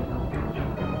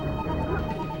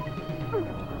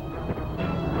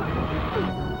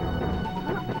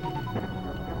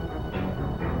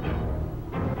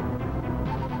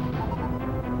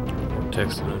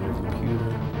 Texting on your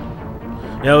computer.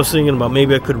 Yeah, I was thinking about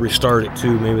maybe I could restart it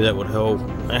too. Maybe that would help.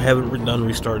 I haven't done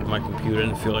restarted my computer. I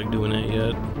didn't feel like doing that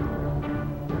yet.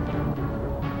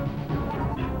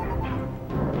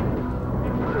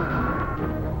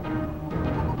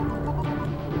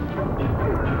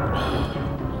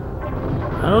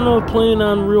 I don't know if playing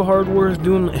on real hardware is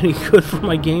doing any good for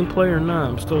my gameplay or not.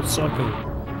 I'm still sucking.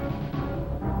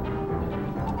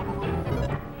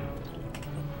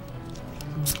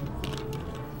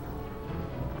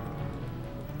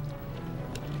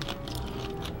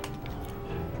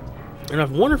 And I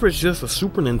wonder if it's just a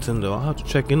Super Nintendo. I'll have to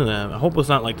check into that. I hope it's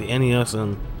not like the NES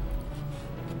and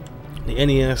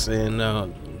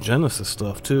Genesis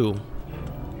stuff too.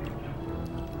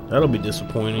 That'll be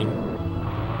disappointing.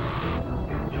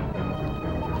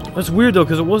 That's weird though,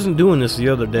 because it wasn't doing this the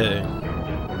other day.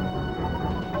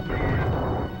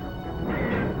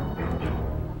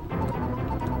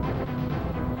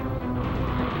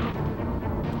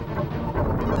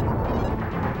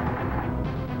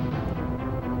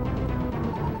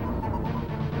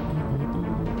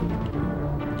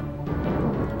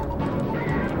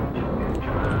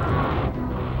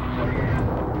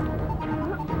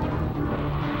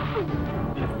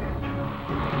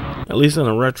 At least on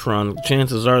a Retron,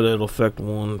 chances are that it'll affect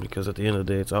one, because at the end of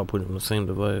the day, it's outputting from the same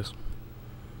device.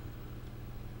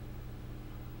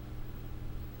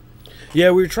 Yeah,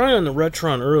 we were trying on the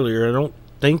Retron earlier. I don't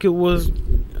think it was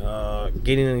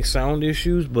getting any sound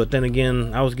issues, but then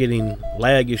again, I was getting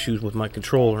lag issues with my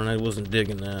controller, and I wasn't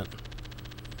digging that.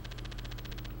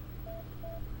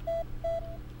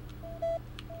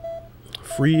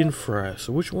 Free and Fresh.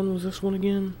 So which one was this one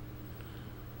again?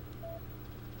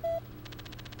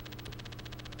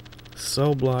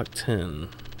 Cell Block 10.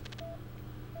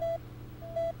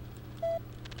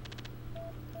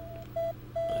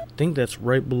 I think that's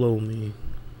right below me.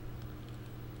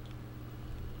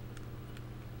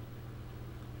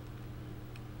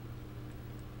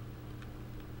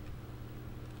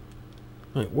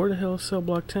 Wait, where the hell is Cell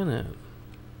Block 10 at?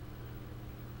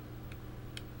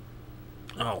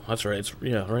 Oh, that's right. It's,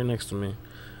 yeah, right next to me.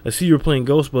 I see you were playing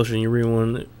Ghostbusters and you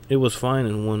rewind. It was fine,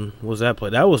 and when was that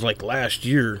played? That was like last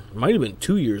year. It might have been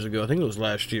 2 years ago. I think it was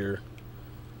last year.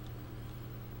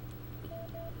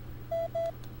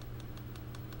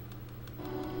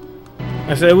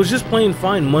 I said it was just playing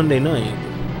fine Monday night.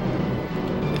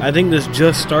 I think this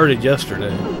just started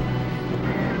yesterday.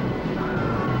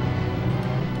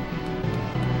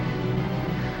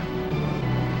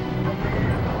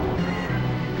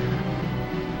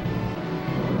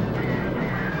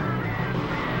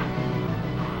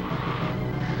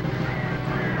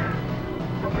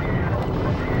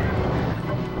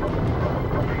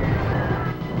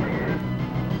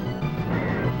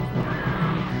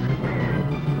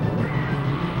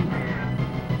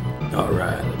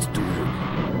 Alright, let's do it.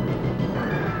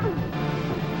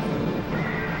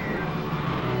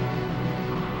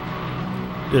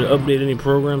 Did it update any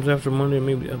programs after Monday?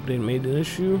 Maybe the update made an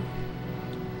issue?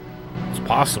 It's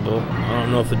possible. I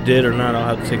don't know if it did or not.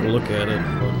 I'll have to take a look at it.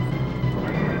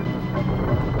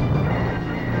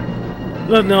 But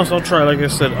nothing else, I'll try, like I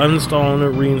said, uninstalling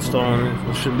it, reinstalling it.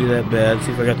 It shouldn't be that bad.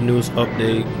 See if I got the newest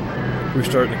update.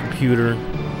 Restarting the computer.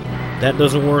 That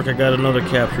doesn't work, I got another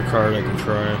capture card I can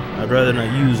try. I'd rather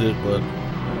not use it, but...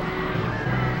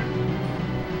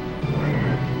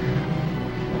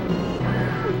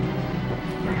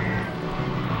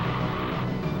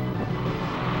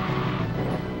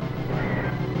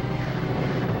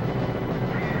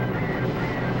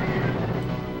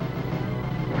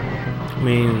 I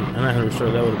mean, I'm not 100%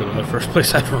 sure that would have been the first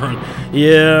place I'd run.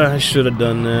 Yeah, I should have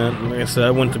done that. Like I said,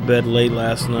 I went to bed late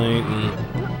last night,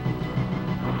 and...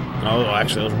 Oh,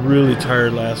 actually, I was really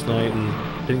tired last night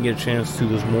and didn't get a chance to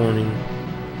this morning.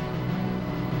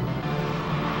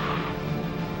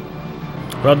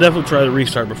 But I'll definitely try to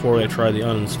restart before I try the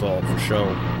uninstall for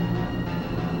show.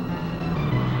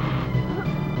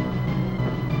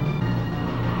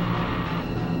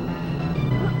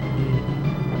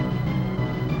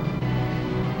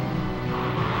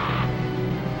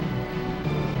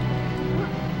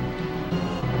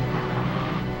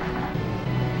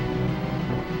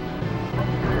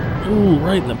 Ooh,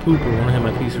 right in the pooper when I have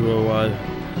my PC real wide.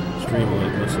 Stream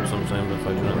might mess up sometimes if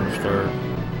I do not restart.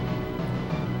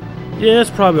 Yeah, that's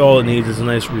probably all it needs is a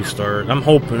nice restart. I'm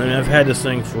hoping. I mean, I've had this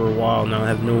thing for a while now. I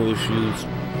have no issues.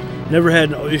 Never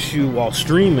had no issue while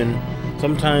streaming.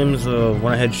 Sometimes when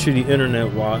I had shitty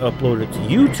internet while I uploaded it to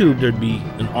YouTube, there'd be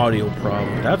an audio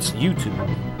problem. That's YouTube.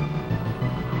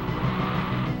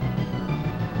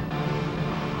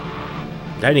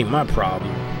 That ain't my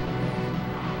problem.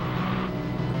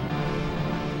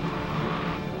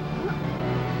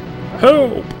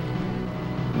 Help!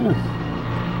 Ooh.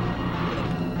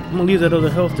 I'm gonna leave that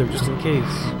other health there just in case.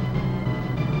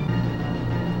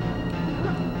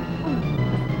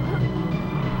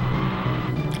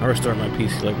 I restart my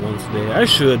PC like once a day. I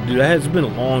should, dude. It's been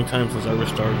a long time since I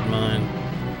restarted mine.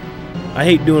 I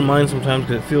hate doing mine sometimes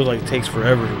because it feels like it takes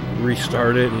forever to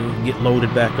restart it and get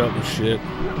loaded back up and shit.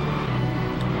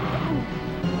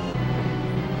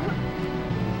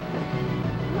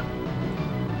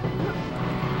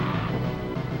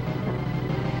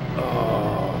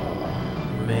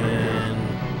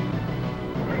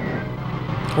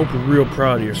 Hope you're real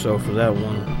proud of yourself for that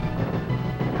one.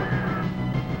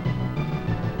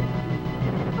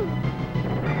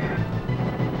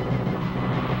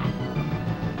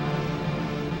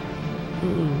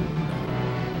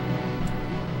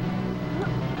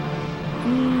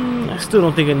 I still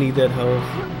don't think I need that health.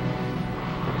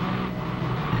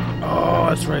 Oh,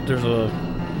 that's right, there's a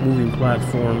moving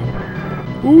platform.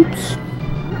 Oops.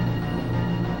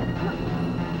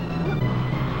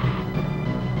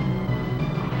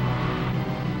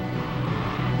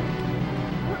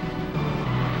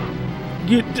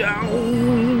 Get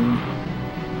down.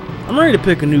 I'm ready to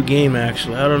pick a new game,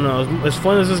 actually. I don't know. As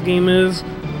fun as this game is,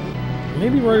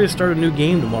 maybe I'm ready to start a new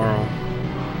game tomorrow.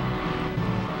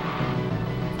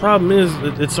 Problem is,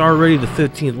 it's already the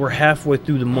 15th. We're halfway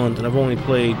through the month, and I've only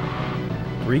played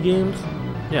 3 games?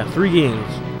 Yeah, 3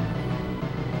 games.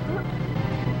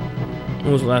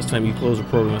 When was the last time you closed a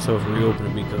program myself and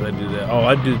reopened it? Because I do that. Oh,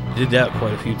 I did that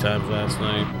quite a few times last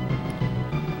night.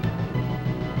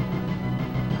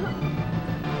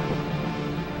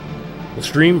 The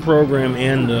stream program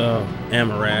and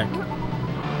Amarak.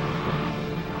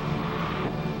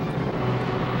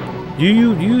 Do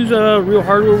you use real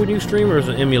hardware when you stream, or is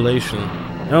it emulation?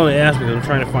 I only ask because I'm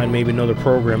trying to find maybe another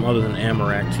program other than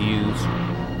Amarak to use.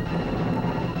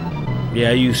 Yeah,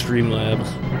 I use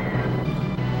Streamlabs.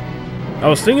 I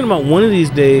was thinking about one of these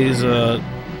days, I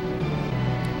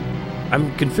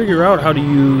can figure out how to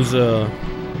use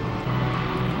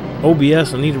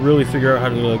OBS. I need to really figure out how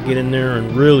to get in there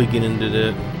and really get into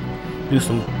that. Do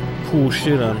some cool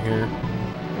shit on here.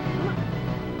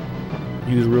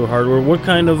 Use real hardware. What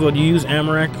kind of, do you use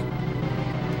Amarak?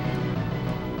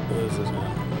 What is this one?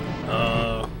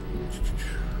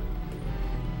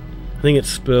 I think it's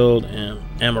spelled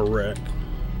Amarak.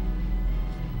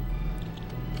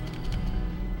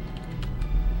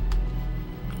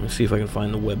 Let's see if I can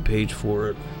find the web page for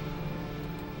it.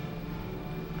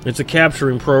 It's a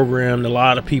capturing program that a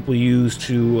lot of people use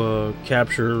to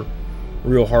capture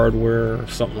real hardware or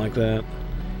something like that.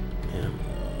 And,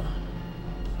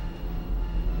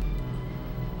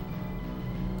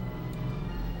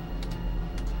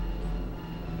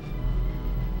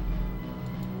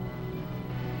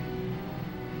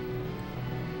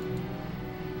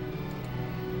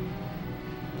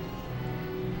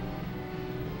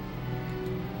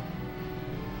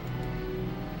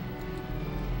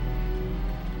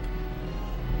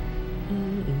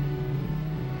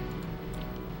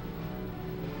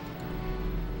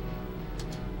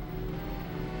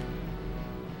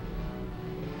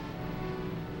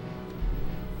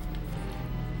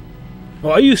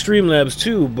 well, I use Streamlabs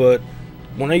too, but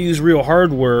when I use real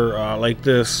hardware like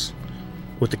this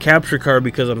with the capture card,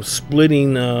 because I'm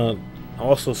splitting, I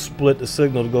also split the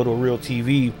signal to go to a real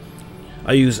TV,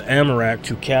 I use Amarak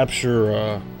to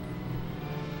capture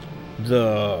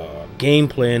the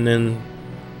gameplay and then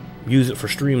use it for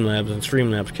Streamlabs, and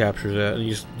Streamlabs captures that. And you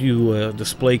just do a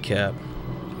display cap.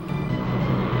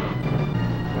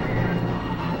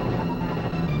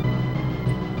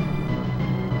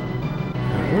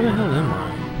 Where the hell am I?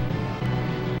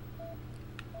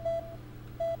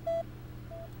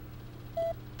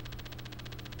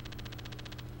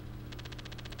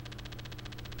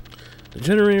 The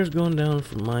generator's going down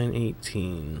from mine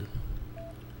 18.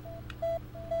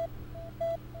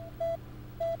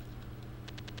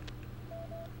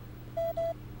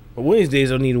 But one of these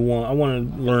days I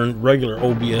want to learn regular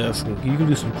OBS, and you can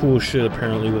do some cool shit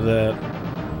apparently with that.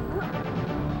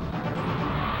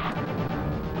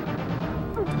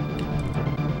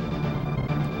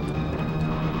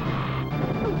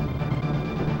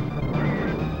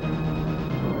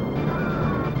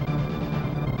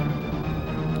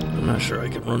 I'm not sure I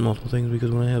can run multiple things,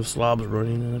 because when I have slobs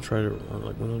running and I try to run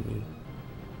like one of these.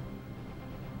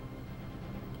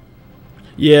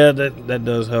 Yeah, that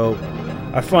does help.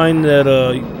 I find that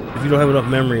if you don't have enough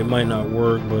memory, it might not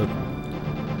work, but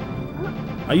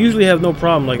I usually have no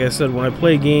problem. Like I said, when I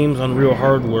play games on real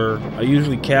hardware, I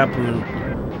usually cap them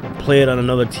and play it on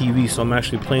another TV, so I'm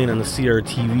actually playing on the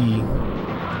CRTV.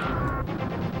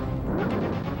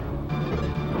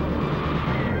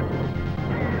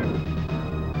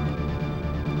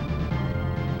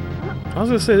 I was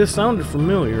gonna say, this sounded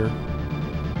familiar.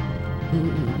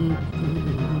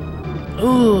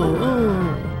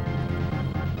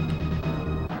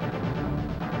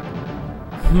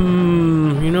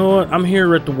 You know what? I'm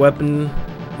here at the weapon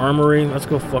armory. Let's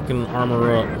go fucking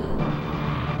armor up.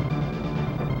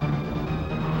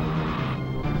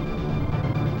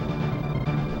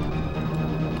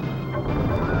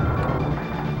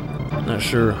 Not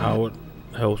sure how it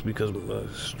helps, because the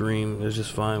stream is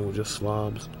just fine with just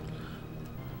slobs.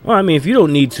 Well, I mean, if you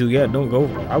don't need to, yeah, don't go.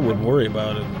 I wouldn't worry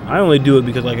about it. I only do it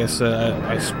because, like I said,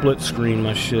 I split screen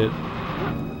my shit.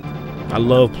 I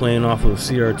love playing off of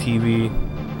CRTV.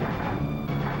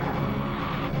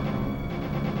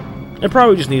 It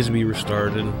probably just needs to be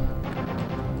restarted.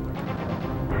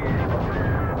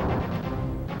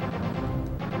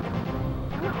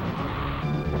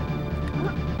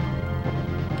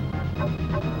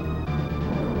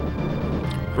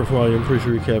 First of all, I'm pretty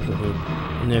sure you captured it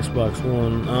in the Xbox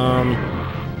One.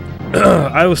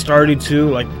 I was starting to,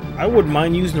 like, I wouldn't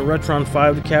mind using the Retron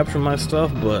 5 to capture my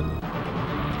stuff, but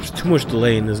there's too much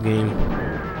delay in this game.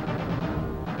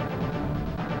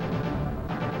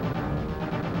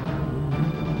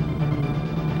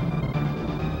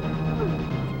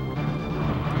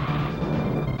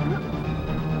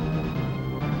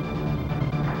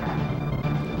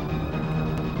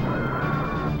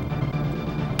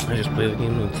 I just play the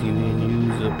game on TV and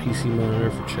use a PC monitor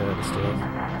for chat and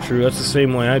stuff. True, that's the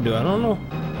same way I do. I don't know.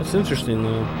 That's interesting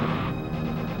though.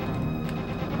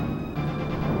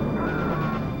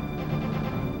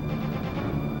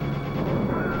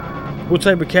 What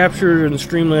type of capture in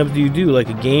Streamlabs do you do? Like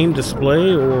a game,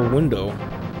 display, or window?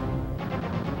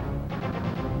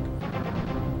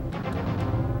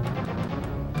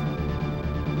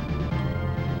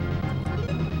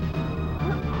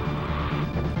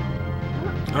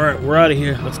 Alright, we're out of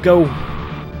here. Let's go.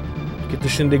 Get the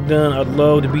shindig done. I'd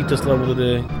love to beat this level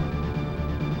today.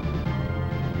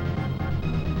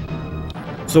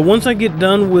 So once I get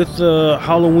done with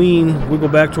Halloween, we go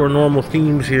back to our normal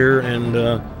themes here, and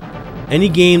any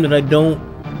game that I don't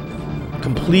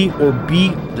complete or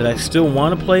beat that I still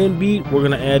want to play and beat, we're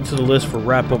going to add to the list for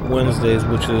Wrap Up Wednesdays,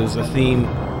 which is a theme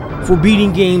for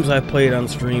beating games I've played on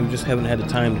stream, just haven't had the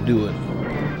time to do it.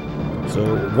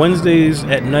 So Wednesdays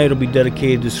at night will be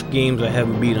dedicated to games I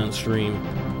haven't beat on stream.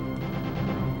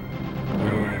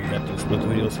 Got the split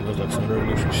video, so it was like some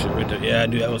revolution shit right there. Yeah,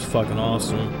 dude, that was fucking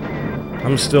awesome.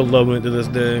 I'm still loving it to this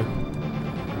day.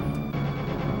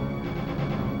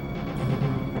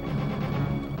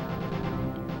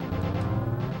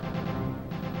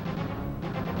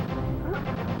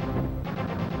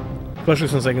 Especially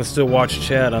since I can still watch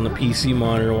chat on the PC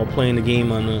monitor while playing the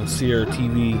game on the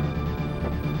CRTV.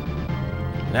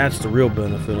 That's the real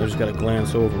benefit. I just gotta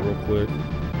glance over real quick.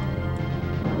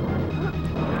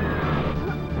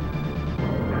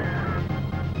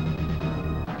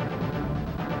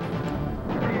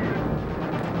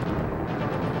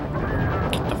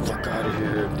 Get the fuck out of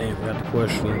here. Damn, forgot the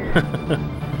question.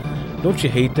 Don't you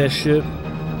hate that shit?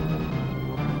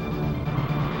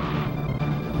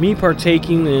 Me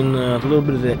partaking in a little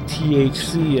bit of that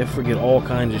THC, I forget all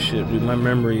kinds of shit, dude. My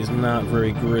memory is not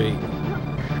very great.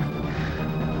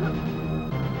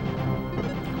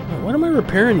 What am I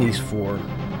repairing these for?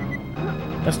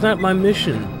 That's not my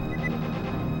mission.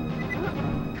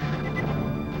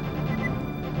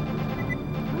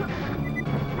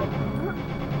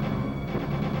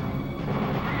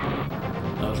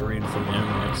 I was reading from the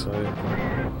Amazon site.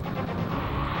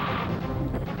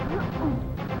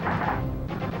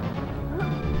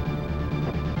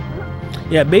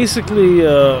 Yeah, basically,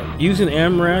 using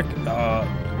AMRAC,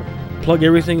 plug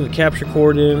everything, the capture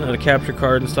cord in, the capture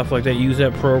card and stuff like that, use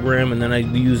that program, and then I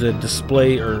use a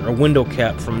display or a window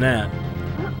cap from that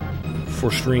for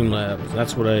Streamlabs.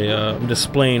 That's what I'm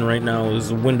displaying right now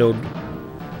is a windowed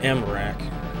AMRAC.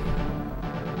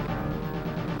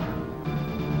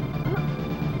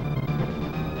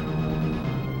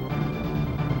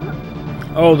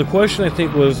 Oh, the question I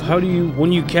think was, how do you,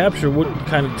 when you capture, what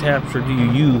kind of capture do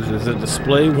you use? Is it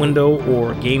display, window,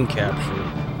 or game capture?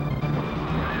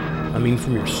 I mean,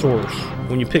 from your source.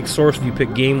 When you pick source, do you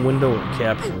pick game, window, or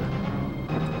capture?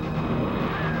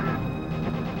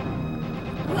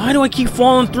 Why do I keep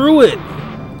falling through it?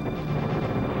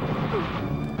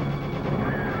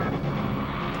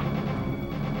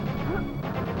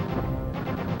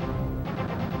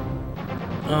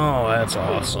 Oh, that's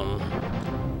awesome.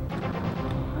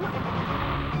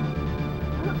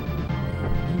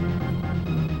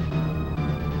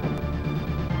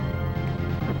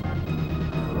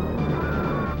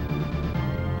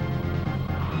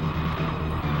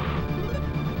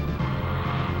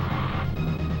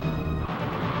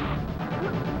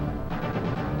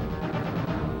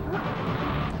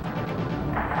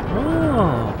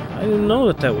 I didn't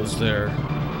know that was there.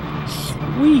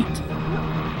 Sweet.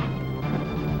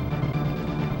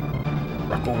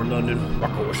 Rock over London,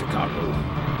 rock over Chicago.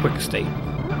 Quick estate.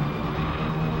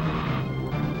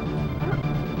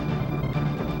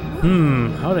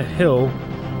 How the hell?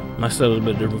 My setup is a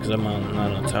bit different because I'm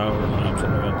not on a tower. I'm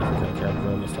talking about different kind of capture.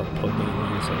 I'm gonna start plugging in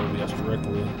this OBS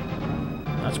directly.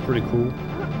 That's pretty cool.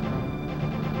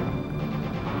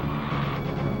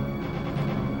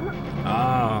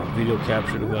 Video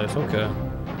capture device, okay.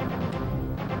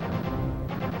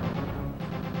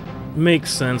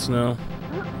 Makes sense now.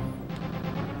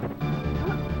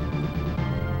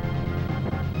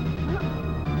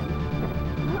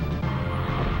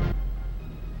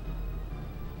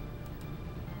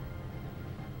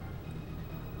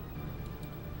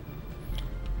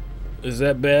 Is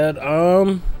that bad? I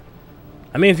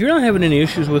mean, if you're not having any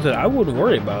issues with it, I wouldn't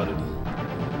worry about it.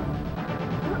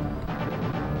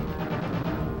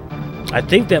 I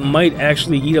think that might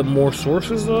actually eat up more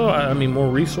sources, though. I mean, more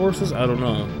resources. I don't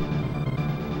know.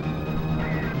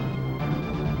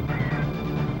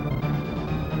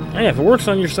 Hey, if it works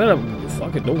on your setup,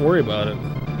 fuck it. Don't worry about it.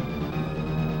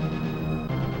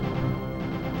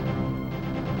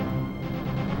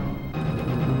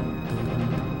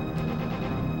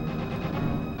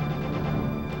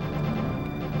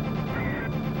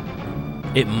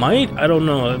 It might. I don't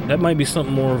know. That might be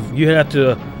something more. You have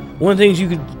to. One of the things you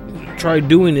could try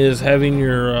doing is having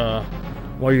your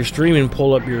while you're streaming,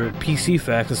 pull up your PC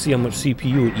facts and see how much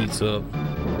CPU it eats up.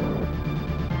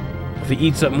 If it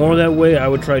eats up more that way, I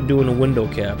would try doing a window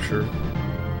capture,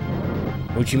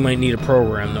 which you might need a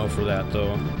program though for that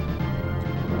though.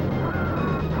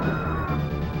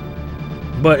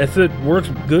 But if it works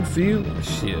good for you,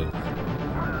 shit.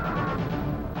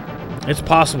 It's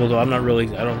possible though. I'm not really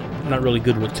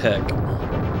good with tech.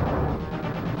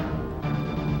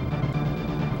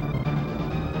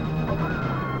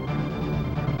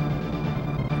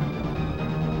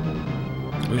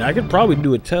 I mean, I could probably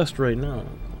do a test right now,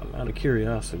 out of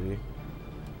curiosity.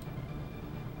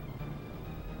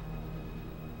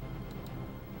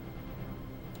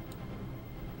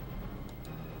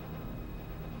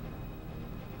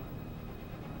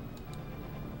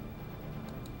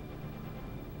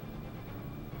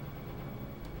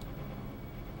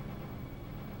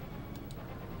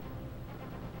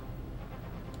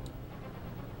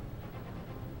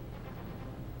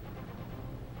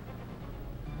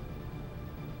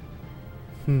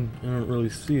 I don't really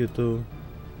see it though.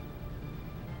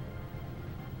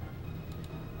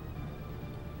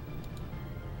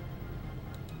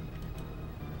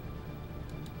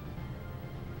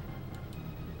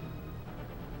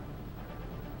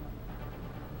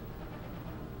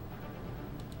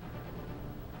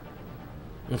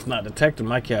 It's not detecting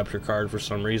my capture card for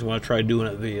some reason when I try doing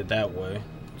it via that way.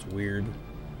 It's weird.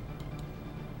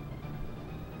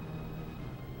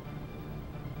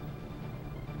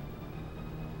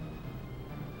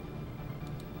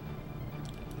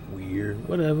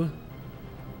 Whatever.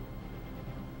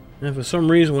 And for some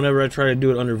reason, whenever I try to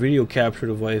do it under video capture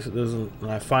device, it doesn't.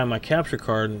 When I find my capture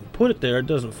card and put it there, it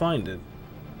doesn't find it.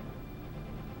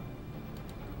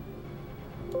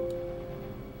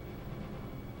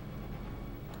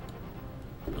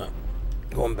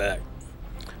 Going back.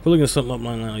 If we're looking at something up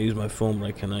online, I'll use my phone, but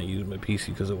I cannot use my PC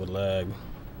because it would lag.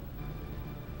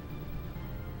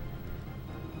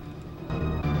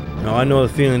 No, I know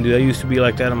the feeling, dude. I used to be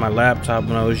like that on my laptop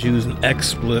when I was using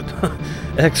XSplit.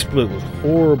 XSplit was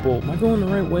horrible. Am I going the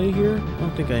right way here? I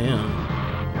don't think I am.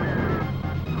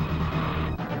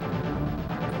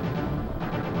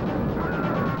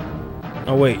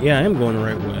 Oh wait, yeah, I am going the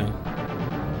right way.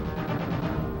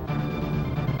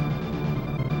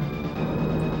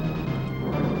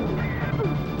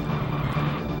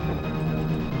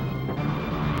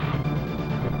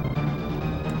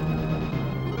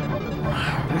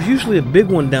 There's usually a big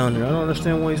one down there. I don't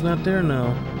understand why he's not there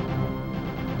now.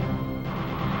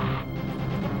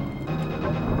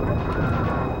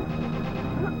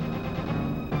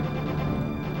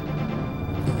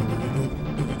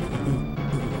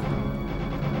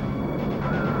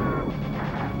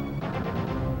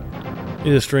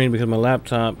 It is strange because my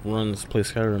laptop runs Play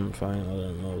Skyrim fine. I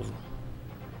don't know.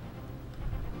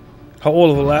 How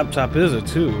old of a laptop is it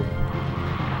too?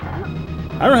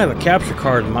 I don't have a capture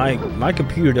card. My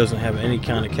computer doesn't have any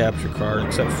kind of capture card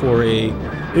except for a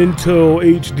Intel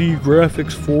HD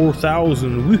Graphics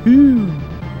 4000. Woohoo!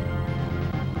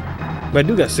 But I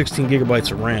do got 16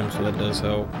 gigabytes of RAM, so that does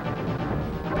help.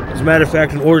 As a matter of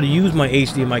fact, in order to use my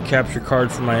HDMI capture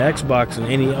card for my Xbox and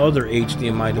any other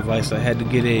HDMI device, I had to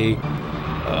get a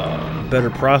better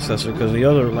processor because the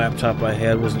other laptop I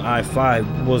had was an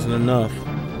i5. It wasn't enough.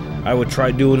 I would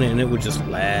try doing it and it would just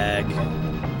lag.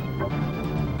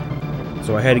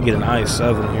 So I had to get an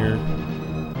i7 here.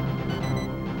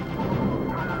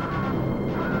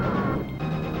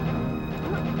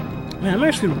 Man, I'm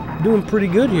actually doing pretty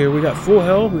good here. We got full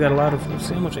health. We got a lot of, let's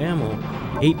see how much ammo.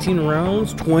 18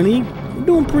 rounds, 20. We're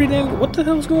doing pretty damn good. What the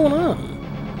hell's going on?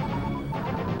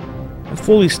 I'm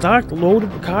fully stocked, loaded,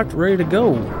 cocked, ready to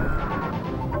go.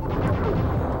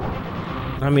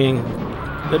 I mean,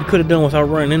 that could have done without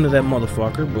running into that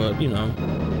motherfucker, but, you know.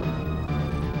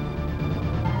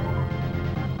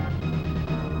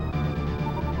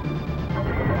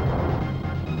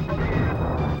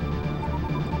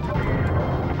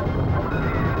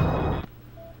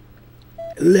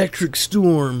 Electric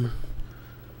storm.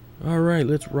 Alright,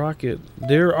 let's rock it.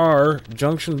 There are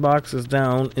junction boxes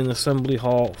down in Assembly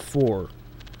Hall 4.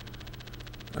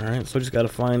 Alright, so I just gotta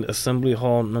find Assembly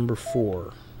Hall number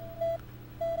 4.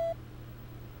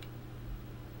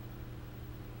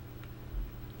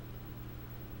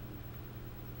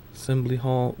 Assembly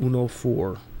Hall Uno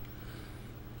 4.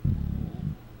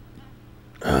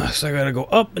 So I gotta go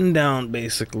up and down,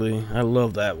 basically. I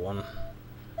love that one.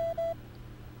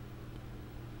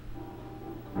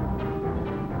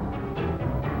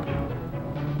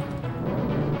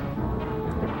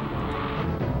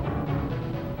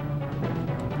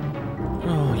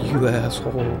 Oh, you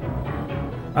asshole.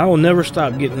 I will never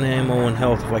stop getting ammo and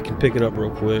health if I can pick it up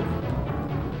real quick.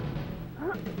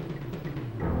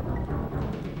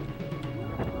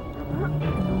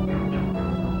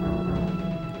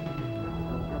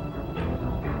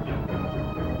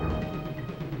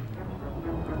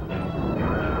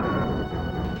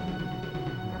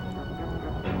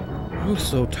 I'm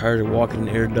so tired of walking in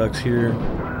air ducts here.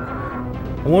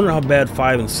 I wonder how bad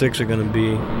 5 and 6 are gonna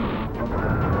be.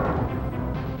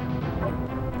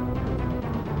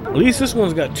 At least this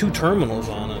one's got 2 terminals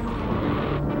on it.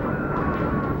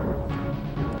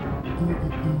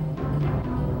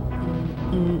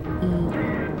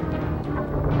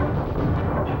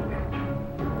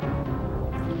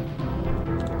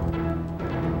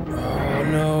 Oh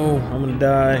no, I'm gonna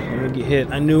die. I'm gonna get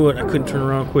hit. I knew it. I couldn't turn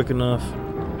around quick enough.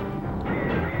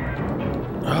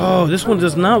 Oh, this one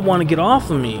does not want to get off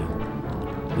of me.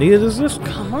 Neither does this.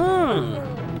 Come on.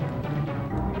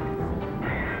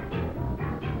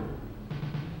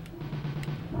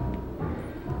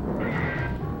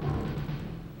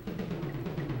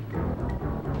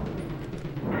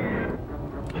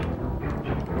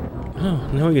 Oh,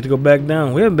 now we get to go back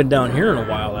down. We haven't been down here in a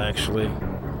while, actually.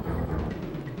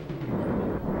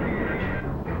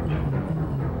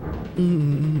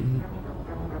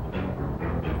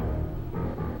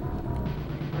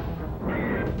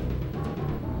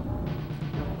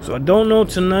 So I don't know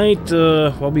tonight.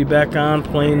 I'll be back on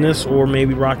playing this, or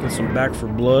maybe rocking some Back 4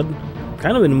 Blood.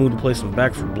 Kind of in the mood to play some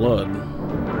Back 4 Blood.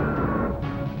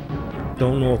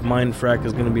 Don't know if Mindfrack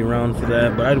is going to be around for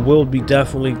that, but I will be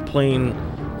definitely playing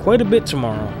quite a bit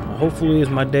tomorrow. Hopefully it's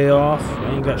my day off.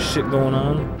 I ain't got shit going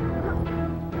on.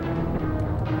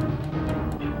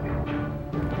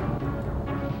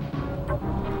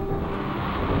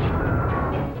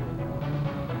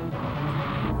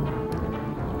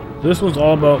 This one's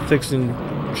all about fixing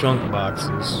junk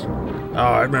boxes. Oh,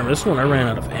 I remember this one. I ran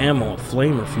out of ammo and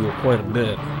flamer fuel quite a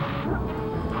bit.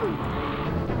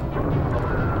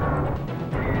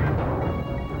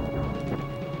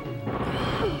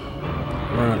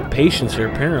 Run out of patience here,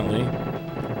 apparently.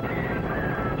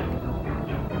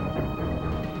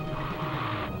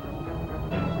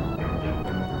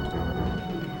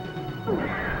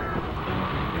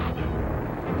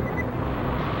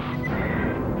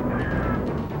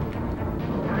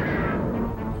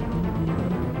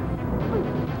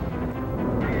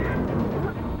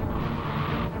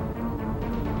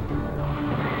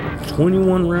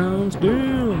 $21 rounds?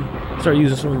 Damn! Start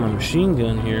using some of my machine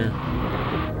gun here.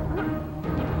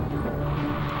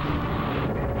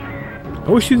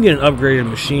 I wish you could get an upgraded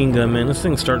machine gun, man. This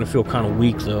thing's starting to feel kind of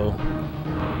weak, though.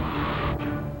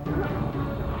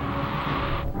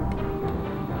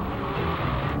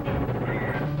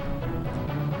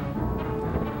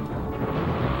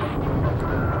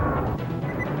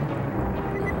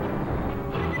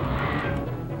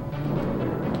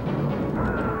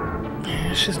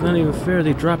 It's just not even fair.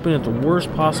 They drop in at the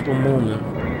worst possible moment.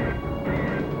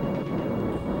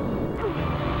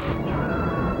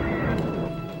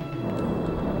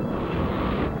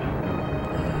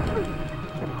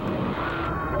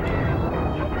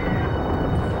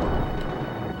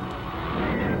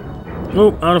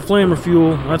 Oh, out of flamer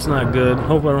fuel. That's not good.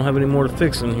 Hope I don't have any more to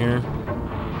fix in here.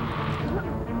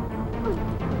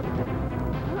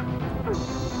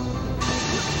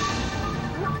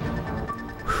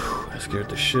 Scared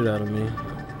the shit out of me.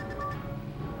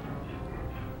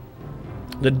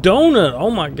 The donut! Oh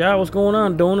my god, what's going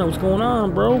on, donut? What's going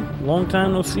on, bro? Long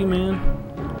time no see, man.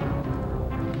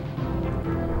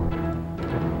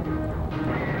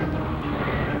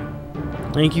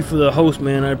 Thank you for the host,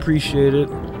 man. I appreciate it.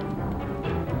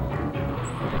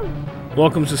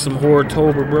 Welcome to some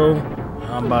Horrortober, bro.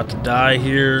 I'm about to die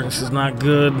here. This is not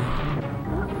good.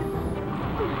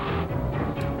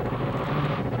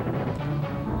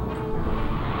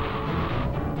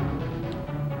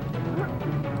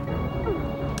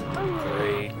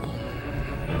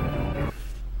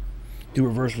 Do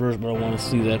reverse verse, but I want to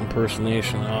see that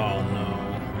impersonation. Oh no.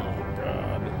 Oh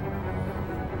god.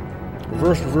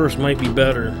 Reverse might be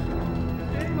better.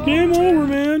 Game Game over,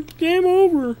 man. Game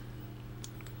over.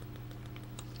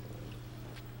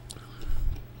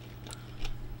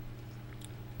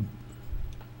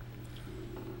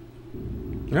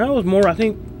 That was more, I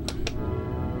think,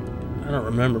 I don't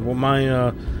remember. Well,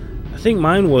 I think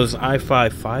mine was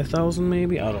i5 5000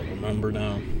 maybe? I don't remember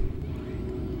now.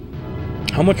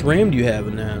 How much RAM do you have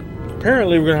in that?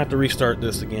 Apparently we're going to have to restart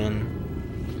this again.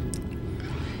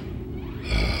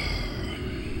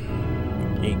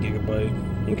 8 gigabyte.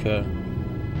 Okay.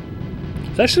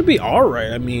 That should be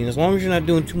alright. I mean, as long as you're not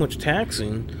doing too much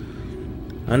taxing.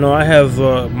 I know I have,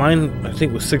 mine I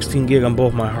think was 16 gig on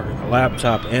both my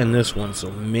laptop and this one.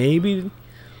 So maybe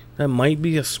that might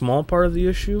be a small part of the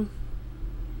issue.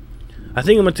 I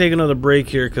think I'm going to take another break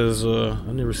here because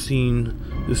I've never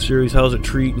seen this series. How's it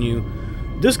treating you?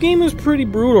 This game is pretty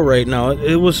brutal right now.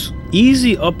 It was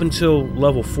easy up until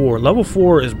level 4. Level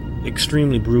 4 is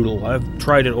extremely brutal. I've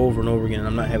tried it over and over again and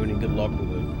I'm not having any good luck with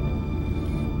it.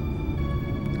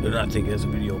 I don't think it has a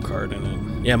video card in it.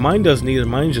 Yeah, mine doesn't either.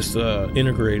 Mine's just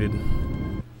integrated.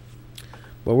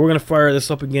 But we're going to fire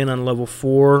this up again on level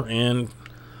 4 and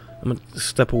I'm going to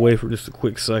step away for just a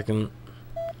quick second.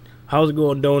 How's it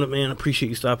going, Donut Man? Appreciate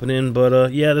you stopping in.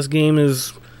 But yeah, this game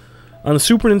is on the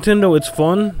Super Nintendo. It's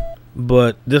fun,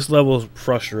 but this level is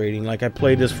frustrating. Like I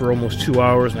played this for almost 2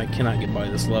 hours and I cannot get by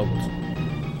this level.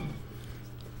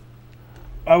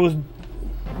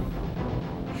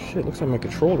 Shit, looks like my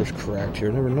controller's cracked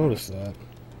here. Never noticed that.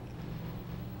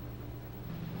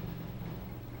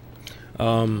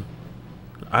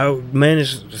 I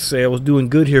managed to say I was doing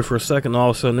good here for a second. All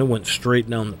of a sudden, it went straight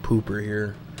down the pooper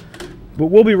here. But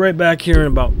we'll be right back here in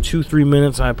about 2-3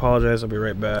 minutes. I apologize. I'll be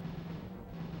right back.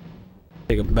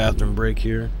 Take a bathroom break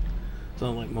here. It's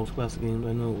not like most classic games.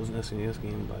 I know it was an SNES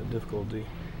game by difficulty.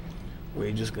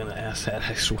 We're just gonna ask that,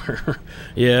 I swear.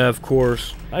 Yeah, of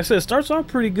course. Like I said, it starts off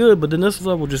pretty good, but then this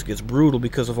level just gets brutal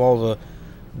because of all the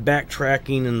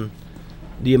backtracking and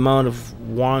the amount of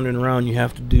wandering around you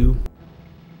have to do.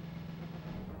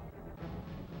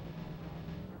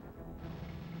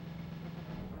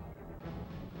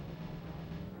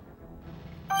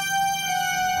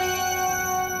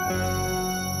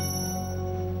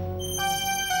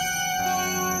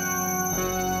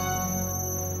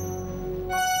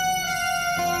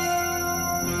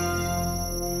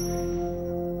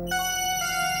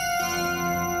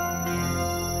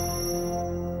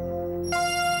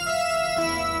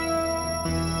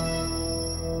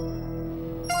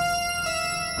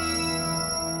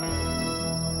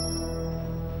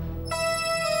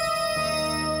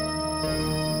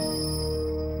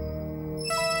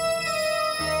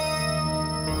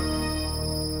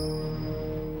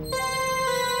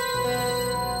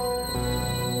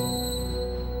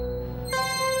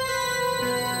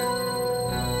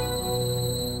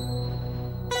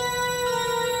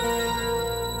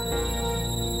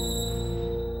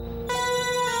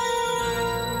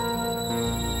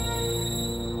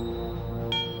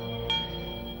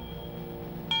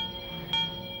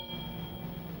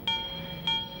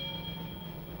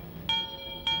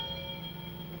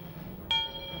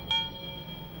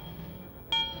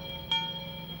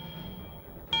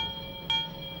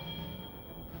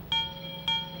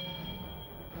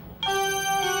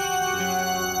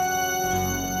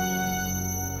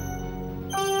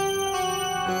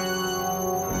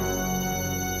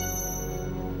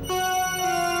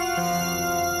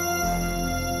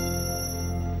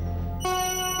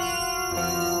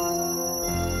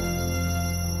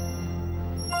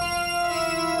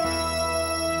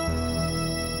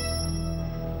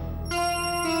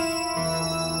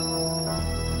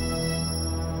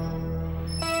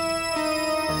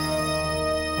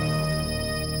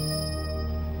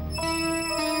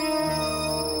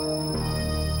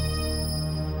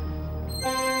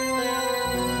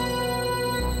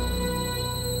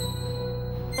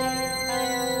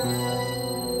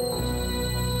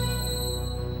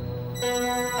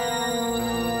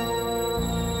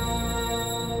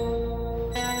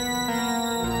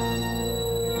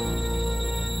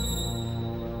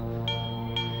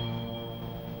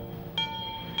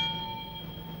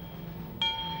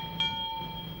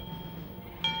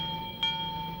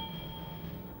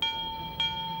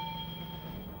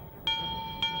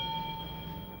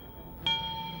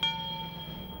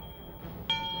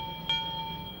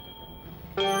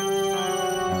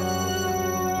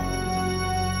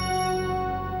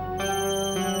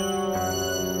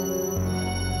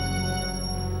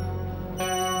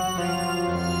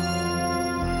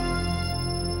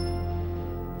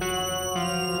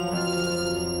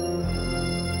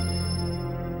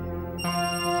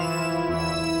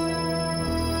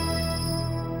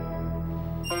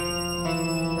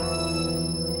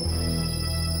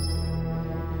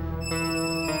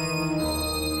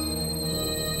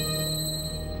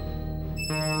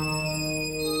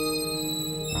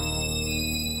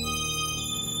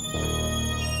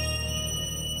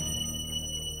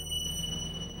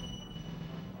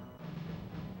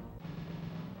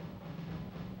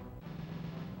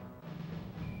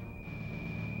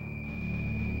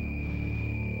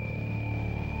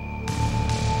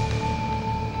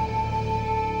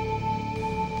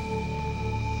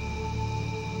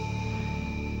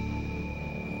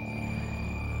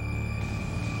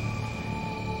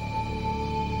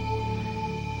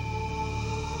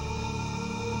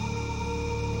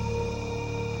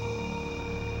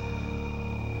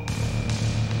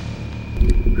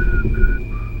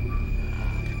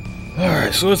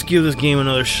 Alright, so let's give this game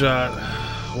another shot.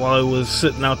 While I was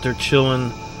sitting out there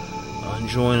chilling,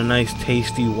 enjoying a nice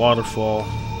tasty waterfall.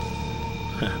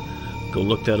 Go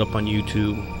look that up on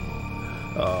YouTube.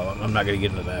 I'm not going to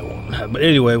get into that one. But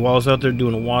anyway, while I was out there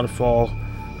doing a waterfall,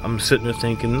 I'm sitting there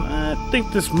thinking, I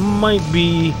think this might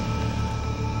be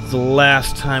the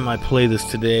last time I play this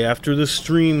today. After this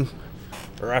stream,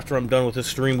 or after I'm done with this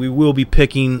stream, we will be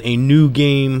picking a new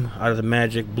game out of the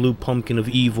magic blue pumpkin of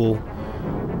evil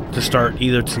to start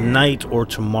either tonight or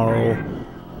tomorrow.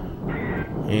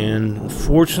 And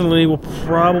unfortunately, we'll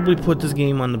probably put this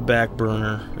game on the back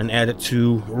burner and add it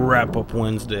to Wrap Up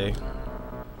Wednesday.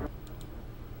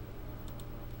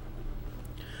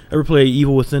 Ever play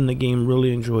Evil Within? The game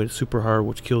really enjoyed it. Super hard,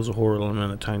 which kills the horror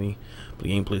element. A tiny, but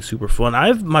the gameplay is super fun.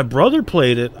 My brother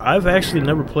played it. I've actually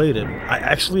never played it.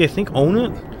 I think own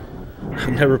it.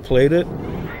 I've never played it.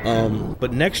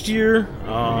 But next year,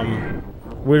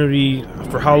 we're gonna be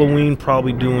for Halloween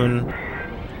probably doing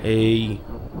a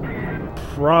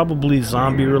probably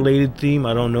zombie related theme.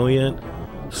 I don't know yet.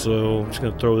 So I'm just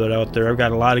gonna throw that out there. I've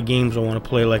got a lot of games I want to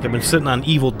play. Like I've been sitting on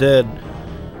Evil Dead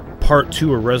Part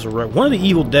 2 or Resurrect. One of the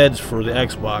Evil Deads for the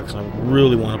Xbox. I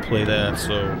really want to play that.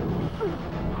 So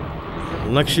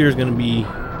next year is going to be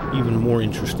even more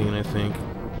interesting, I think.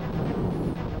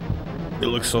 It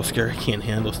looks so scary. I can't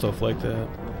handle stuff like that.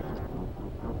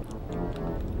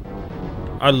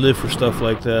 I live for stuff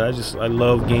like that. I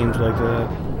love games like that.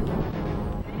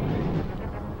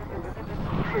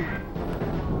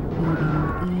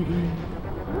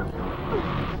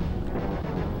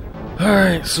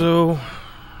 Alright, so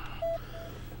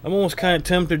I'm almost kind of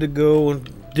tempted to go in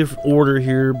different order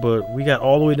here, but we got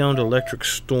all the way down to Electric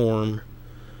Storm.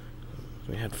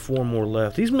 We had 4 more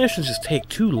left. These missions just take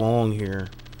too long here.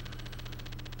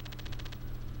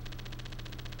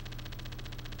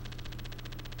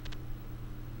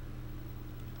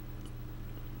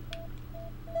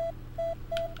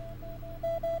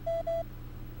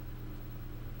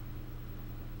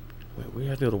 Wait, we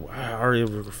have to go to... I already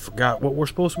forgot what we're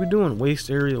supposed to be doing. Waste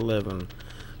Area 11.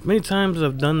 Many times as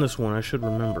I've done this one, I should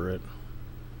remember it.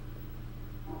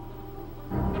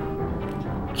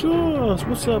 Joss,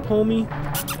 what's up, homie?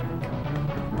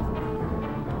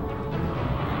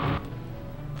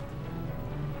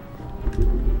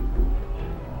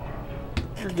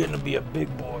 You're getting to be a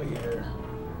big boy here.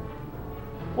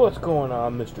 What's going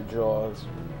on, Mr. Jaws?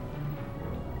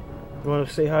 You want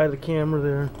to say hi to the camera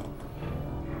there?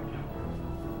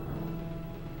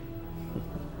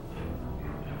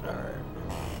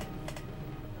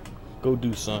 Go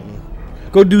do something.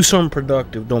 Go do something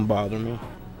productive. Don't bother me.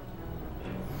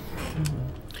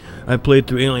 I played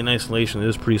through Alien Isolation. It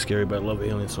is pretty scary, but I love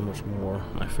Alien so much more.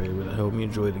 My favorite. It helped me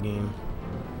enjoy the game.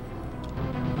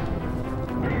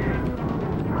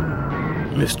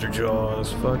 Mr.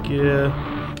 Jaws. Fuck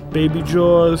yeah. Baby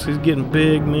Jaws. He's getting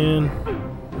big, man.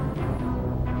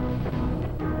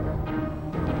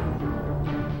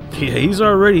 Yeah, he's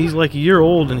like a year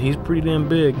old and he's pretty damn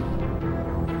big.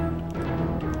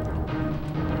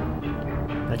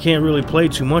 I can't really play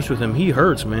too much with him. He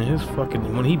hurts, man. His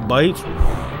fucking... When he bites...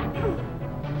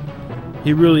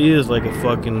 He really is like a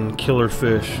fucking killer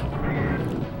fish.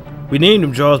 We named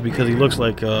him Jaws because he looks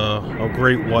like a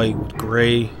great white with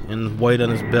gray and white on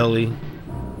his belly.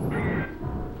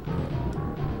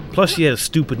 Plus he had a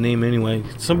stupid name anyway.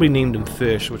 Somebody named him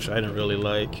Fish, which I didn't really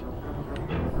like.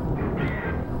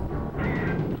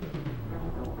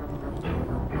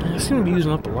 I seem to be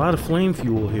using up a lot of flame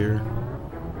fuel here.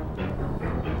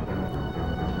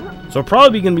 So I'll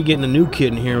probably going to be getting a new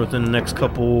kit in here within the next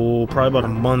couple, probably about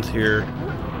a month here.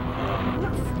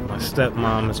 My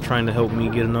stepmom is trying to help me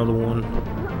get another one.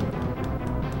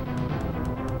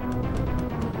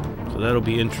 So that'll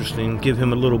be interesting. Give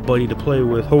him a little buddy to play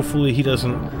with. Hopefully he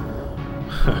doesn't...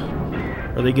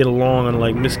 or they get along on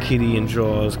like Miss Kitty and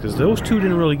Jaws, because those two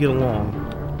didn't really get along.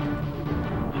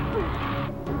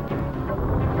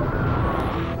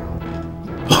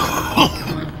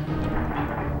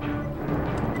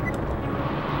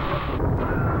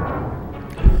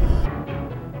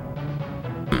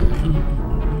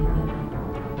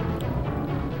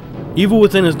 Evil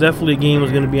Within is definitely a game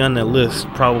that's going to be on that list,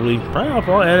 probably.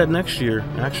 I'll add it next year,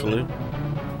 actually.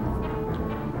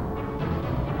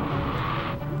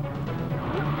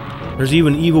 There's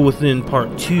even Evil Within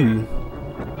Part 2.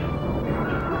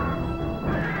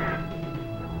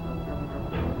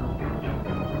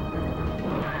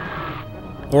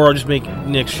 Or I'll just make it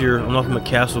next year. I'm nothing but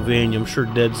Castlevania. I'm sure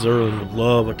Dead Zerlin would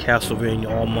love a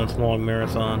Castlevania all-month-long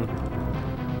marathon.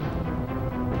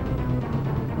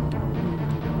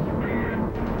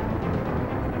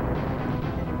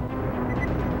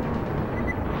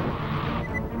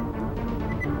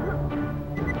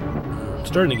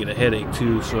 Starting to get a headache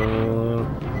too, so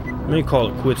I may call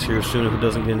it quits here soon if it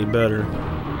doesn't get any better.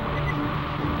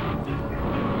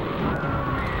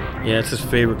 Yeah, it's his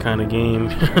favorite kind of game.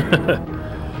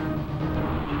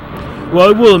 Well,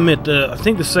 I will admit, I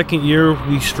think the second year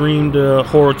we streamed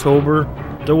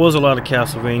Horrortober, there was a lot of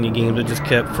Castlevania games that just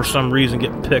kept, for some reason,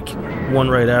 getting picked one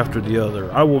right after the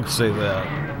other. I will say that.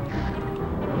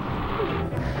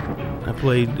 I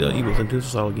played Evil Within 2,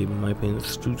 solid game in my opinion.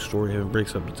 The story even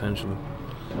breaks up the tension.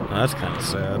 That's kind of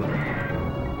sad.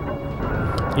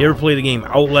 You ever play the game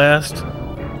Outlast?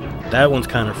 That one's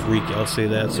kind of freaky, I'll say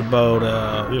that. It's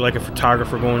about, you're like a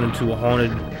photographer going into a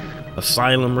haunted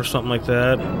asylum or something like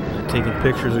that, taking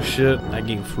pictures of shit. That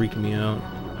game freaked me out.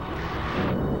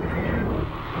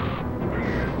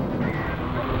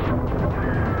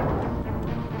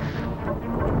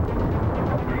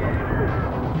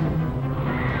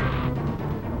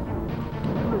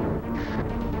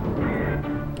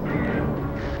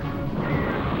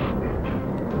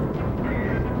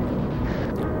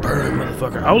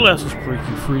 Motherfucker. Outlast was pretty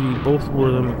free. Both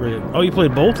were them great. Oh, you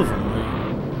played both of them,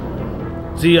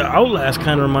 man. See, Outlast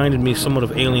kind of reminded me somewhat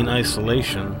of Alien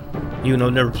Isolation. Even though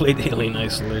I never played Alien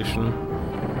Isolation.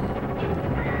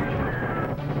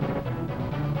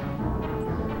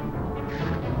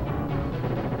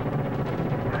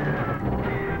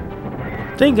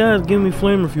 Thank God it's giving me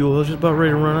flamer fuel. I was just about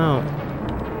ready to run out.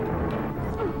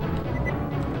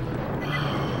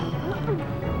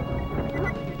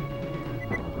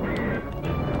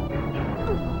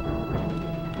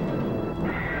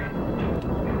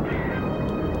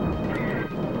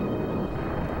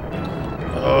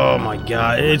 Oh my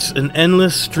God, it's an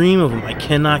endless stream of them. I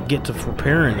cannot get to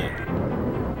preparing it.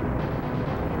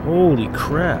 Holy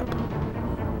crap.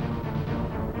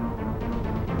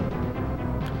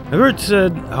 I've heard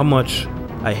said how much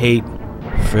I hate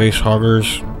face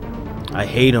huggers. I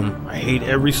hate them. I hate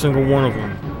every single one of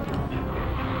them.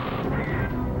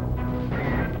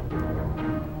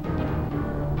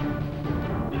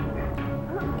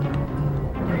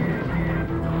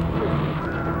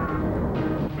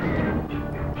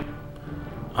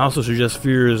 I also suggest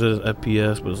Fear as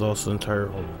FPS, but it's also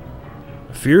entirely.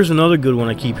 Fear is another good one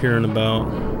I keep hearing about.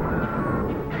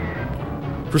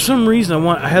 For some reason,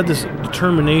 I had this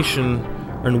determination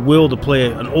and will to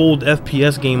play an old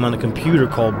FPS game on the computer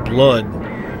called Blood,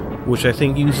 which I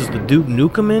think uses the Duke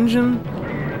Nukem engine.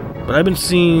 But I've been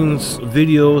seeing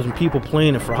videos and people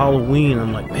playing it for Halloween.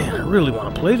 I'm like, man, I really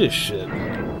want to play this shit.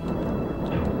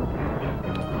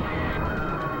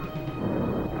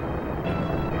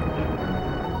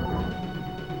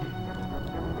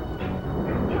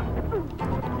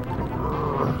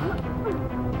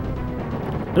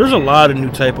 There's a lot of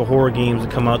new type of horror games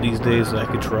that come out these days that I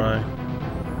could try.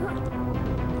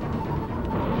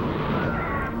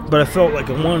 But I felt like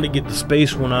I wanted to get the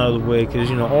space one out of the way, because,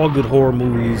 you know, all good horror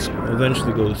movies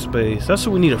eventually go to space. That's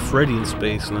what we need, a Freddy in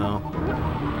space now.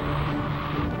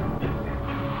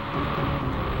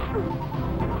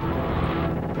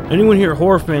 Anyone here,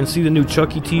 horror fans, see the new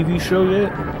Chucky TV show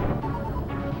yet?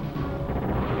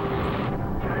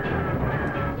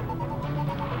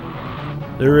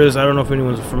 There is, I don't know if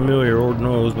anyone's familiar or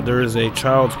knows, but there is a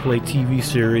Child's Play TV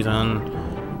series on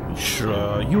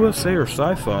USA or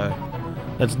Sci-Fi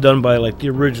that's done by like the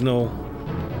original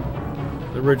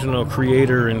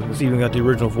creator, and it's even got the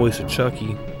original voice of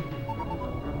Chucky.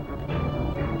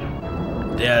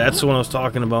 Yeah, that's the one I was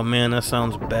talking about, man. That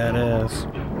sounds badass.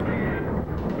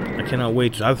 I cannot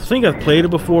wait. I think I've played it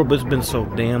before, but it's been so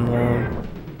damn long.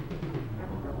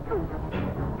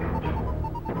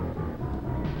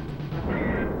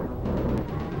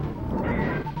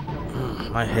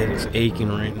 My head is aching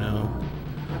right now.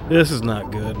 This is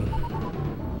not good.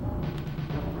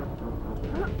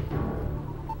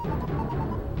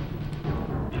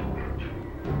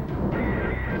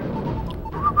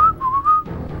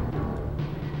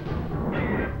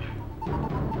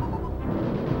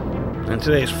 And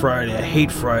today's Friday. I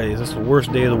hate Fridays. That's the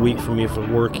worst day of the week for me for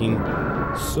working.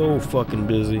 So fucking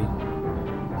busy.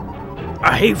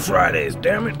 I hate Fridays,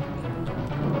 damn it.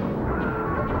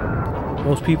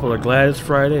 Most people are glad it's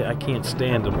Friday. I can't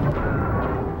stand them.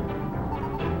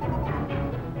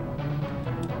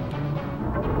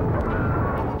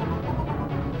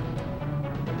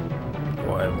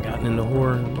 Boy, I haven't gotten into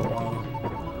horror in a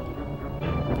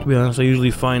while. To be honest, I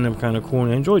usually find them kind of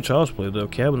corny. I enjoy Child's Play though.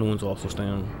 Cabin ones also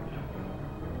stand.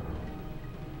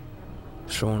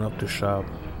 Showing up to shop.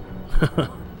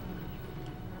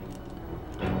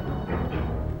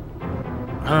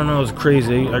 I don't know, it's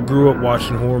crazy. I grew up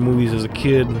watching horror movies as a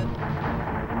kid.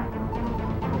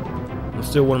 It's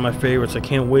still one of my favorites. I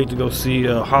can't wait to go see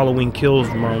Halloween Kills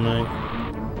tomorrow night.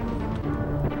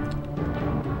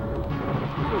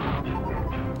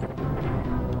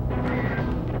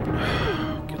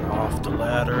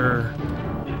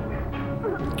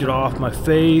 Get off my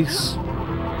face.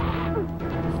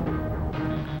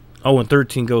 Oh, and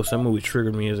 13 Ghosts, that movie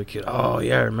triggered me as a kid. Oh,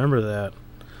 yeah, I remember that.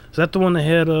 Is that the one that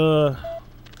had, oh,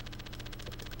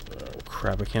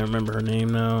 crap, I can't remember her name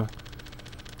now.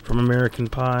 From American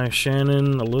Pie.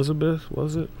 Shannon Elizabeth,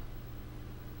 was it?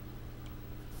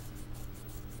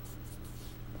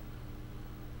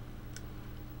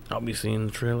 I'll be seeing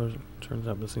the trailers. Turns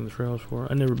out I've been seeing the trailers for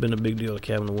it. I've never been a big deal to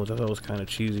Cabin in the Woods. I thought it was kind of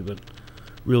cheesy, but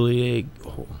really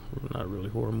not really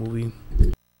horror movie.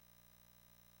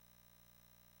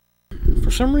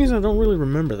 For some reason, I don't really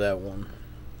remember that one.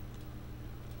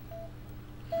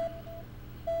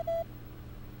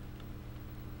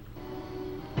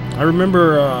 I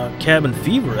remember Cabin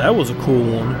Fever. That was a cool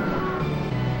one.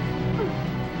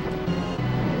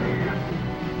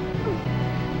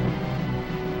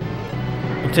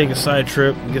 We'll take a side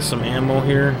trip and get some ammo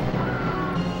here.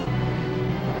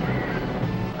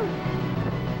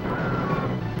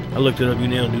 I looked it up. You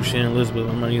nailed it, Shannon Elizabeth.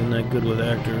 I'm not even that good with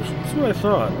actors. That's what I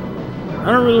thought. I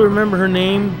don't really remember her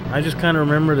name. I just kind of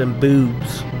remember them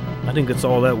boobs. I think that's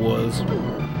all that was.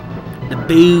 The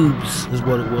boobs is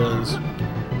what it was.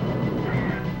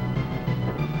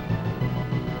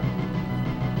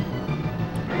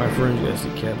 My friends got to see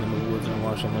Cabin in the Woods and I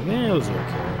watched it. I'm like, yeah, it was okay.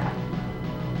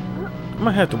 I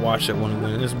might have to watch that one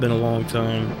again. It's been a long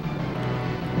time.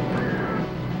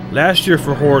 Last year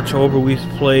for Horrortober, we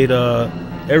played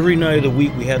every night of the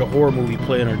week. We had a horror movie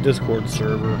play on our Discord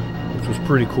server, which was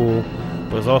pretty cool.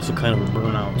 But it's also kind of a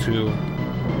burnout too.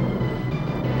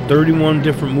 31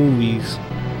 different movies.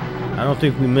 I don't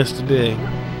think we missed a day.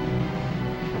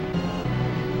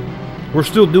 We're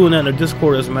still doing that in the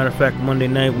Discord. As a matter of fact, Monday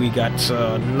night we got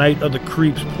Night of the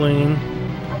Creeps playing,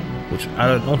 which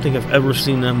I don't think I've ever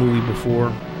seen that movie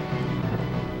before.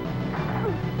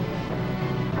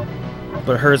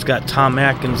 But I heard it's got Tom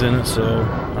Atkins in it, so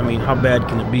I mean, how bad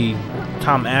can it be?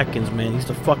 Tom Atkins, man, he's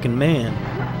the fucking man.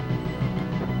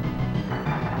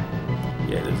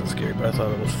 Yeah, it isn't scary, but I thought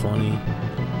it was funny.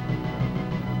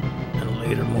 And the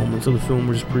later moments of the film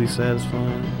were just pretty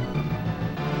satisfying.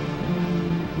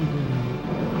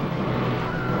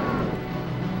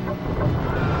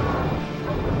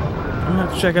 I'm gonna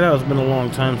have to check it out. It's been a long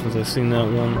time since I've seen that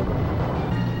one.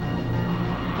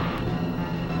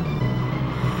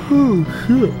 Oh,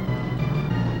 shit.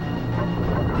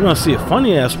 You wanna see a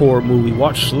funny-ass horror movie?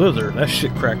 Watch Slither. That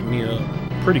shit cracked me up.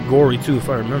 Pretty gory, too, if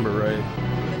I remember right.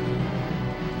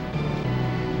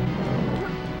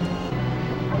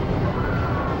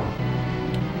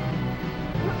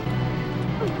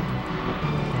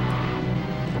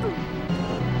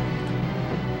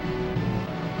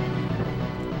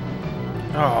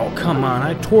 Oh, come on.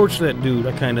 I torched that dude.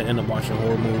 I kind of end up watching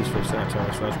horror movies for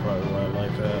satire, so that's probably why I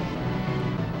like that.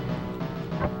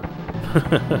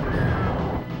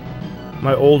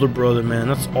 My older brother, man,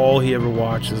 that's all he ever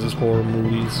watches is horror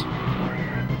movies.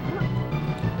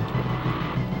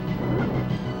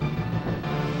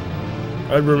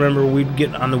 I remember we'd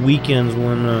get on the weekends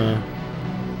when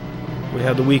we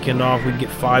had the weekend off, we'd get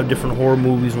 5 different horror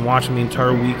movies and watch them the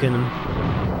entire weekend.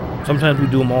 Sometimes we'd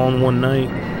do them all in one night.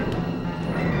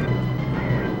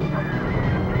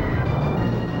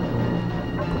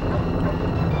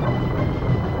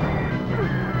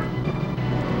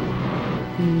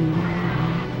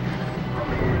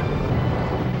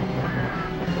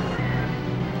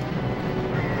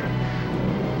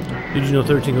 Did you know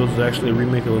 13 Ghosts was actually a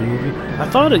remake of a movie? I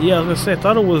thought it, yeah, I was gonna say, I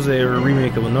thought it was a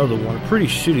remake of another one. A pretty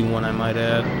shitty one, I might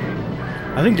add.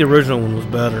 I think the original one was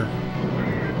better.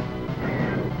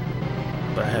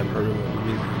 But I haven't heard of it.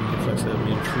 If I said, I'm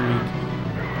intrigued.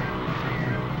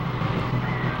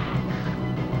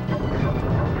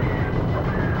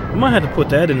 I might have to put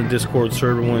that in the Discord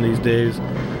server one of these days.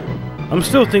 I'm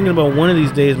still thinking about one of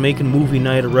these days making movie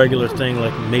night a regular thing,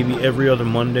 like maybe every other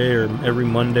Monday or every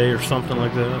Monday or something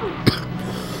like that.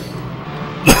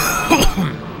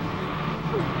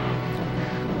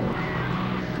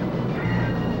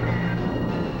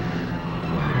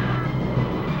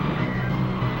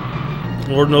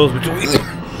 Lord knows between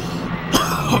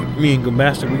me and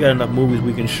Gombastic, we got enough movies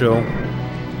we can show.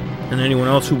 And anyone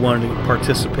else who wanted to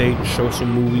participate and show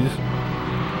some movies.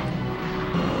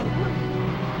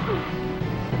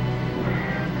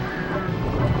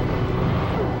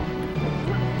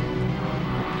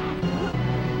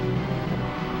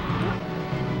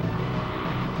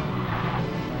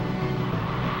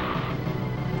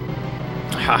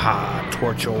 Haha,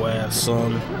 torch your ass,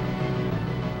 son.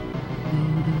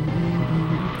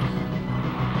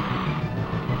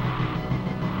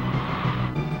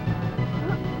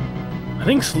 I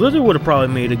think Slither would have probably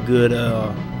made a good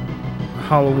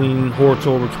Halloween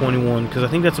Horrortober 21, because I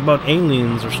think that's about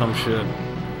aliens or some shit.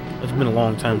 It's been a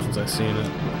long time since I've seen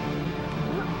it.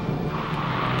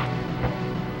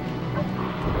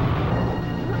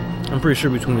 I'm pretty sure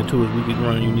between the two of us we could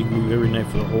run a unique movie every night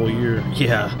for the whole year.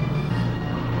 Yeah.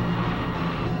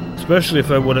 Especially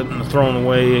if I would have thrown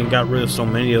away and got rid of so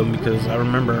many of them, because I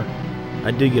remember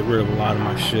I did get rid of a lot of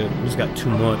my shit. I just got too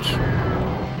much.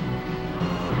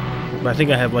 But I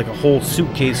think I have like a whole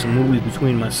suitcase of movies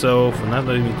between myself, and that's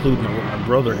not even including what my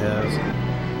brother has.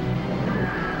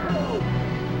 Oh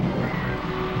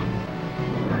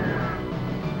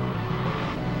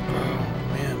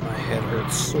man, my head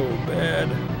hurts so bad.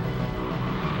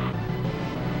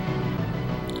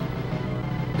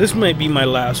 This might be my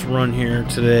last run here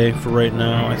today for right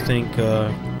now. I think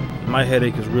my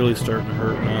headache is really starting to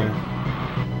hurt now.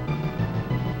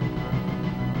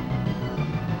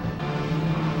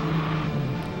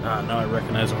 Now I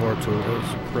recognize a Horrortober. That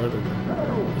was a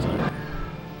Predator.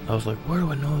 I was like, where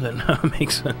do I know that? Now it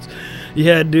makes sense.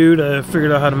 Yeah, dude, I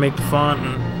figured out how to make the font,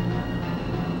 and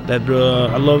that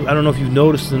I don't know if you've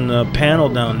noticed in the panel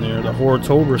down there, the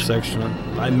Horrortober section.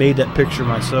 I made that picture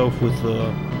myself with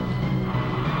the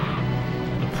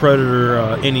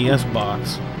Predator NES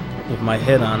box with my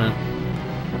head on it.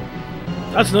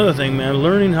 That's another thing, man.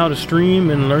 Learning how to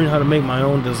stream and learning how to make my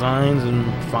own designs and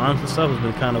fonts and stuff has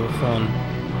been kind of a fun.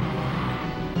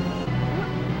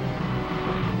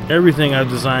 Everything I've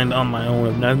designed on my own,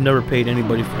 and I've never paid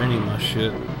anybody for any of my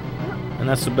shit. And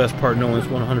that's the best part, knowing it's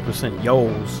 100%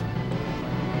 yours.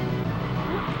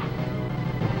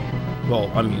 Well,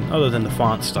 I mean, other than the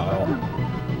font style.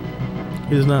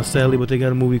 It is not, sadly, but they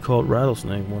got a movie called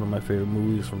Rattlesnake, one of my favorite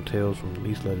movies from Tales from the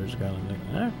Least Letters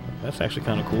Island. That's actually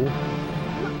kind of cool.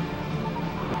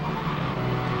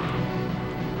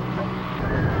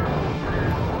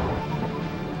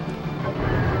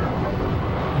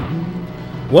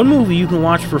 One movie you can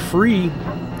watch for free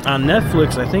on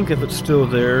Netflix, I think if it's still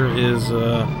there, is,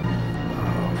 oh,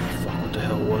 fuck, what the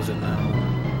hell was it now?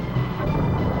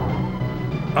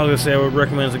 I was gonna say I would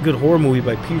recommend it's a good horror movie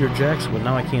by Peter Jackson, but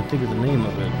now I can't think of the name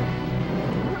of it.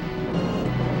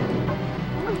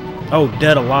 Oh,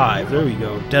 Dead Alive. There we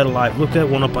go. Dead Alive. Look that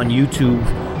one up on YouTube.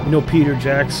 You know Peter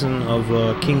Jackson of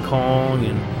King Kong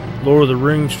and Lord of the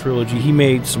Rings trilogy. He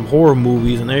made some horror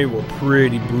movies, and they were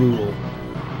pretty brutal.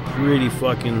 Pretty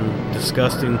fucking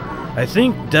disgusting. I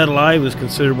think Dead Alive is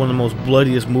considered one of the most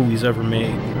bloodiest movies ever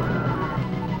made.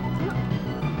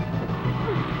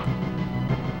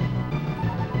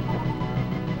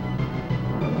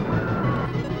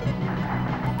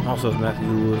 Also has Matthew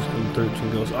Lewis in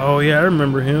 13 Ghosts. Oh yeah, I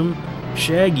remember him.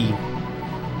 Shaggy.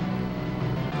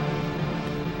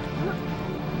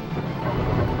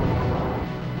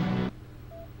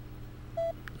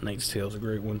 Knight's Tale's a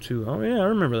great one too. Oh yeah, I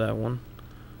remember that one.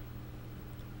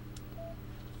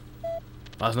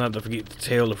 Let's not to forget the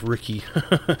tale of Ricky.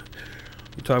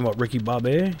 You talking about Ricky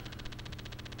Bobby?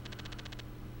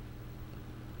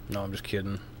 No, I'm just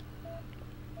kidding.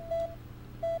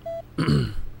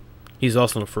 He's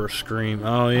also in the first Scream.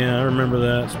 Oh yeah, I remember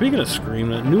that. Speaking of Scream,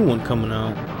 that new one coming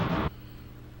out.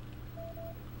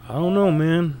 I don't know,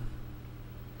 man.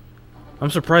 I'm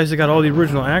surprised they got all the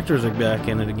original actors back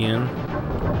in it again.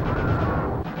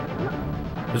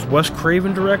 Is Wes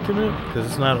Craven directing it? Because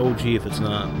it's not OG if it's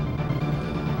not.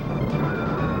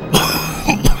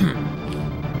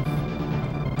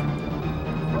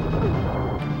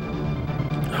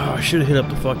 Oh, I should have hit up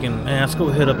the fucking... let's go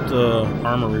hit up the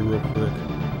armory real quick.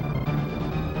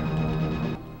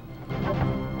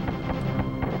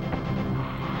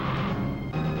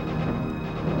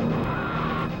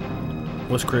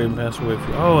 Wes Craven passed away.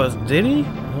 Oh, did he?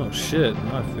 Oh shit!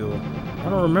 Now I feel. I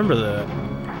don't remember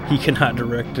that. He cannot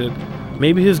direct it.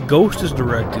 Maybe his ghost is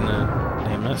directing it.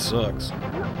 Damn, that sucks.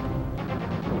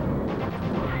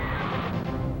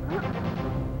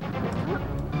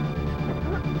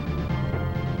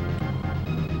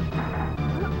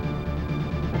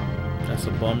 That's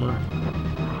a bummer.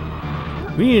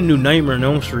 We need a new Nightmare on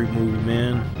Elm Street movie,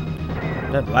 man.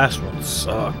 That last one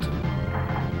sucked.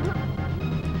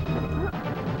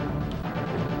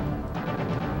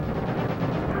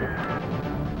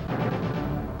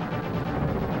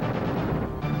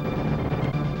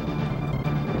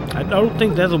 I don't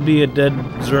think that'll be a Dead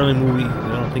Zerling movie.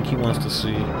 I don't think he wants to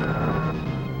see.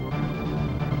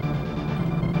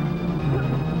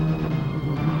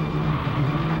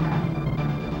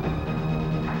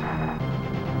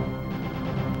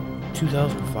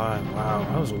 ...2005. Wow,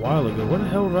 that was a while ago. What the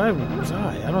hell was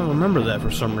I? I don't remember that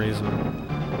for some reason.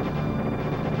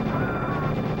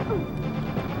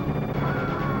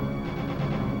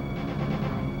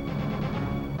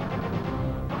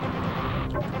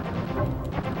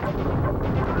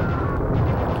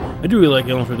 do really like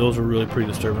Alien 3. Those were really pretty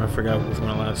disturbing. I forgot which one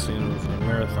I last seen. It was a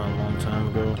marathon a long time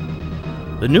ago.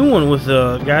 The new one with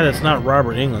the guy that's not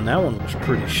Robert Englund, that one was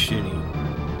pretty shitty.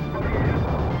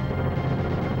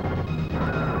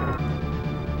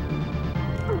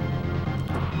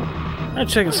 I'm gonna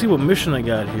check and see what mission I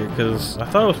got here, because I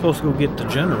thought I was supposed to go get the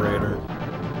generator.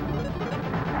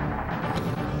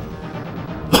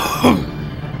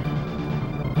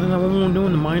 Isn't that what I'm doing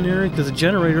in the mine area? Because the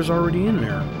generator's already in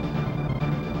there.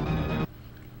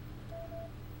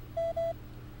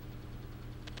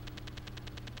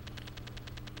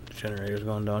 The generator's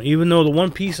gone down. Even though the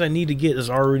one piece I need to get is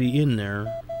already in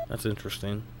there. That's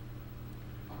interesting.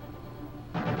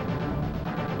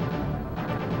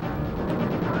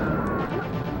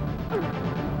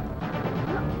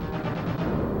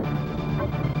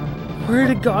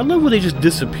 Where'd it go? I love when they just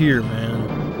disappear, man.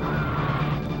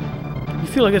 You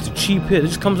feel like that's a cheap hit. It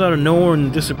just comes out of nowhere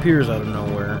and disappears out of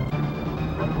nowhere.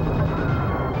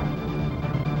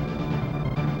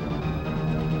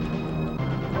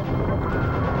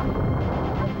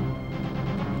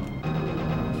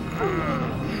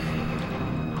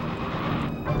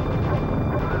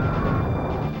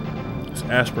 This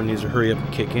aspirin needs to hurry up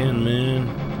and kick in,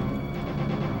 man.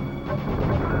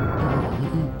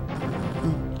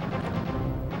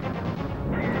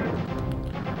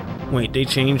 Wait, they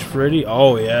changed Freddy?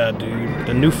 Oh yeah, dude.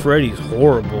 The new Freddy's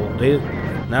horrible.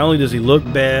 Not only does he look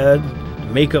bad,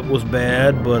 makeup was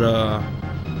bad, but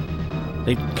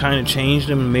they kind of changed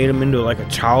him and made him into like a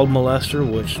child molester,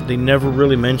 which they never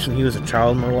really mentioned he was a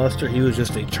child molester. He was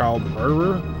just a child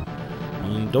murderer.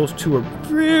 And those two are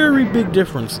very big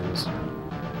differences.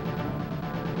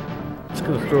 Just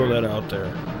gonna throw that out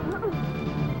there.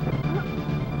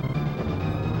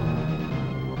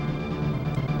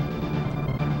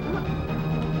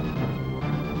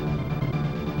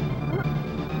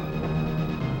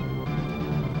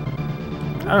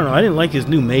 I don't know, I didn't like his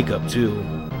new makeup, too.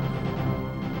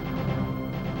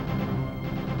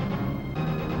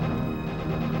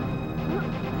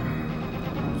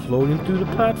 Floating through the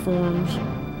platforms.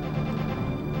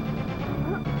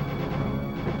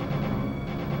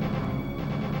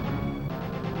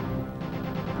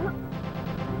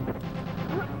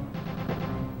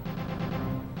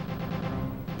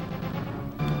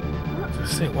 I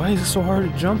say, why is it so hard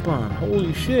to jump on?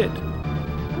 Holy shit.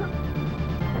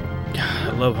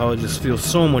 I love how it just feels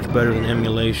so much better than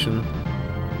emulation.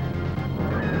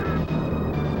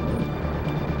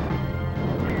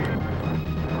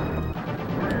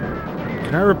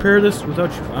 Can I repair this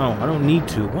without you? Oh, I don't need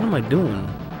to. What am I doing?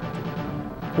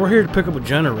 We're here to pick up a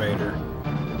generator.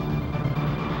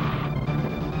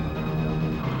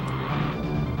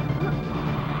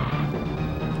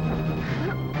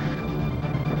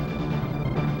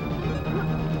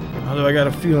 Although I got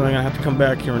a feeling I'm gonna have to come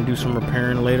back here and do some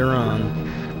repairing later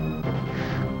on.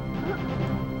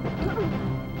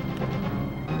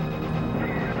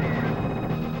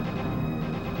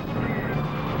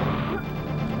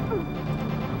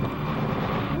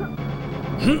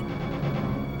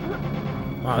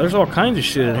 Wow, there's all kinds of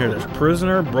shit in here. There's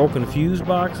prisoner, broken fuse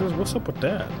boxes. What's up with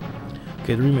that?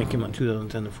 Okay, the remake came out in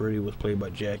 2010. The Freddy was played by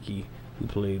Jackie, who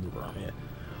played.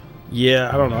 Yeah,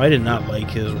 I don't know. I did not like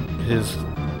his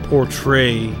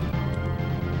portray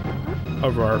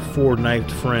of our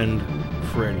four-knifed friend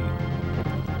Freddy.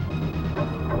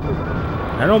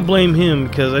 I don't blame him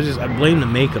because I blame the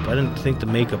makeup. I didn't think the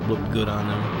makeup looked good on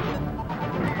him.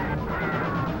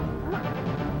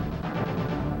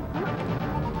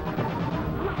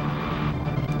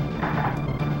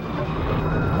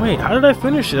 Wait, how did I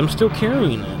finish it? I'm still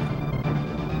carrying it.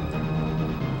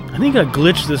 I think I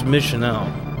glitched this mission out.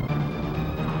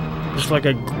 Just like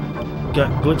I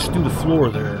got glitched through the floor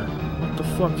there. What the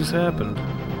fuck just happened?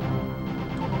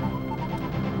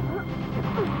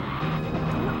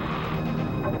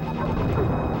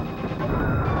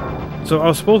 So I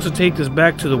was supposed to take this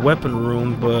back to the weapon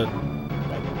room, but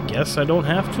I guess I don't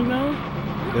have to now?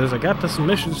 Because I got this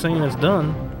mission saying it's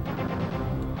done.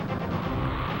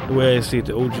 The way I see it,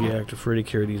 the OG actor Freddy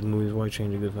carried these movies. Why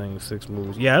change a good thing in 6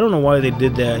 movies? Yeah, I don't know why they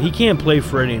did that. He can't play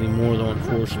Freddy anymore, though,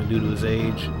 unfortunately, due to his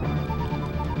age.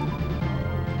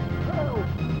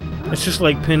 It's just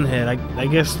like Pinhead. I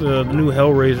guess the new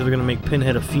Hellraiser, they're going to make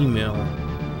Pinhead a female.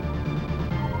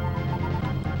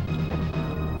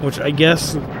 Which I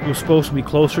guess was supposed to be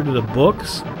closer to the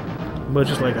books. But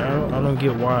just like, I don't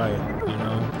get why, you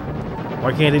know?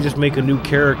 Why can't they just make a new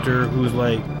character who's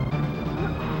like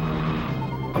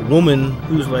a woman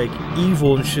who's like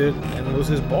evil and shit and it was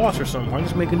his boss or something? Why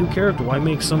just make a new character? Why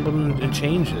make something and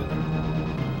change it?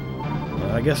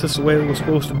 I guess that's the way it was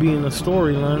supposed to be in the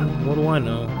storyline. What do I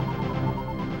know?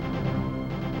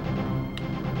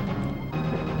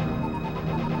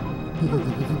 I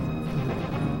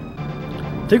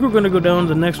think we're going to go down to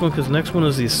the next one, because the next one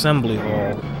is the assembly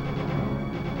hall.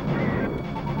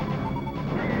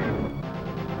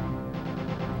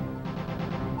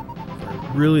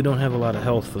 I really don't have a lot of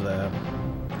health for that.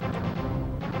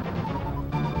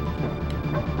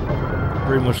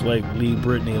 Very much like leave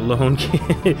Britney alone.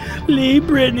 Leave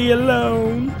Britney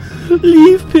alone.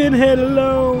 Leave Pinhead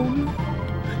alone.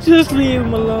 Just leave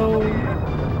him alone.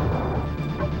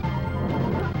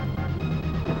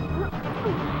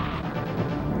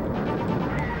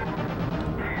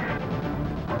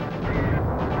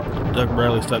 Doug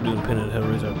Bradley stopped doing Pinhead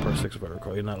Hellraiser after part 6, if I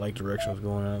recall. He did not like the direction I was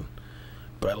going on.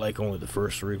 But I like only the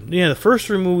first 3. Yeah, the first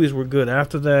 3 movies were good.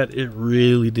 After that, it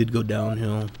really did go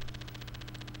downhill.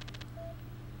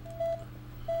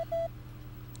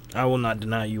 I will not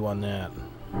deny you on that.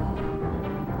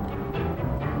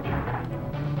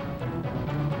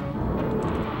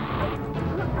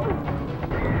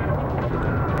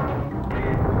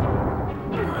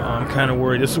 I'm kind of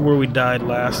worried. This is where we died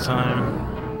last time.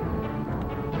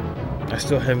 I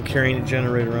still have him carrying a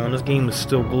generator around. This game is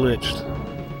still glitched.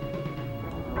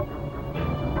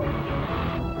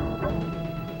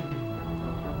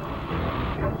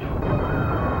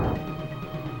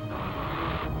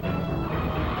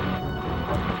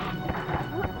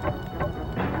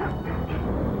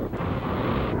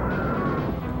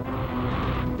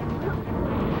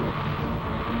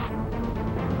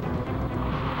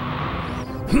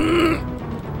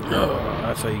 Oh,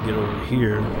 that's how you get over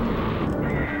here.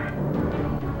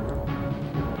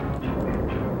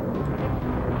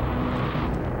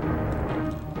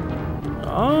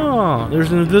 Oh,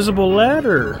 there's an invisible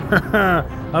ladder.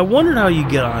 I wondered how you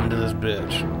get onto this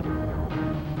bitch.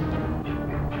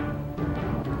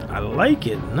 I like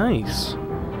it. Nice.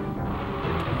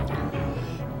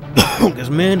 Because,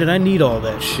 man, did I need all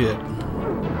that shit.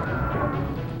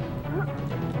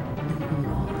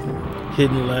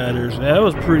 Hidden ladders. That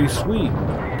was pretty sweet.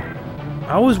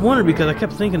 I always wondered, because I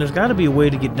kept thinking there's got to be a way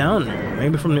to get down there.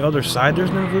 Maybe from the other side there's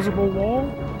an invisible wall?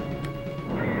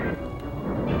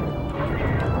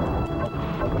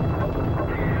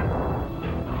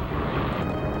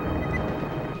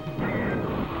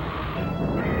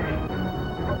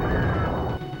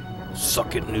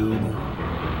 Suck it, noob.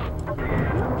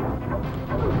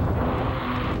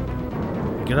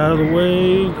 Get out of the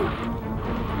way.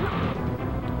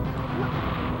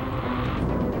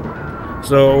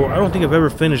 So, I don't think I've ever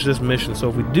finished this mission, so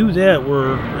if we do that,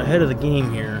 we're ahead of the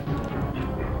game here.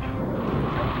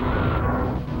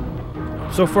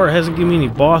 So far, it hasn't given me any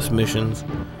boss missions.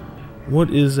 What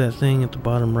is that thing at the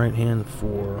bottom right hand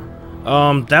for?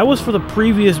 That was for the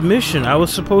previous mission. I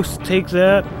was supposed to take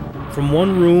that from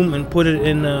one room and put it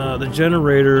in the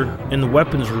generator in the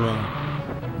weapons room.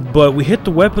 But we hit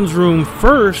the weapons room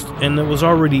first, and it was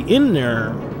already in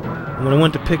there. When I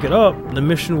went to pick it up, the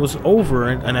mission was over,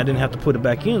 and I didn't have to put it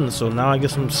back in, so now I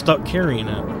guess I'm stuck carrying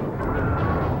it.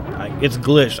 It's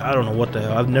glitched. I don't know what the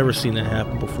hell. I've never seen that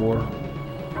happen before.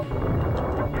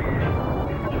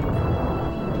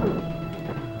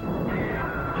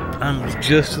 I'm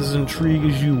just as intrigued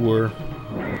as you were.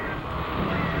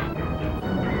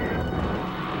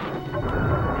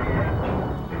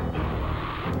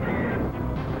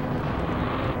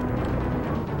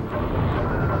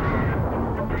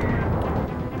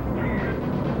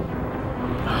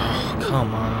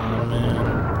 Come on, man.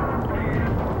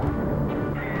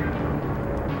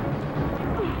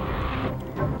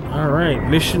 Alright,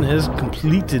 mission is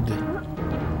completed.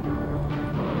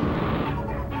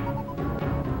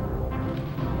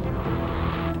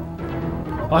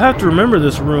 I'll have to remember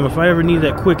this room. If I ever need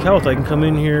that quick health, I can come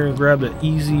in here and grab the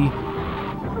easy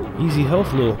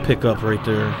health little pickup right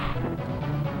there.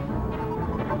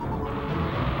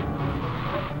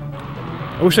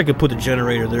 I wish I could put the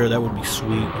generator there. That would be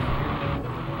sweet.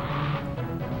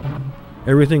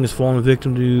 Everything is falling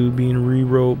victim to being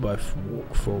rewrote by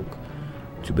folk.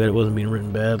 Too bad it wasn't being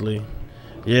written badly.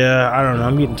 Yeah, I don't know.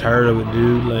 I'm getting tired of it,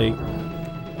 dude. Like,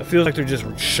 I feel like they're just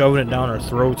shoving it down our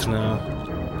throats now.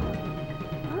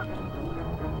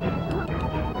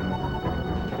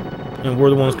 And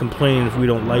we're the ones complaining if we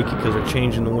don't like it because they're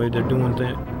changing the way they're doing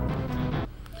things.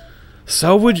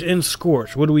 Salvage and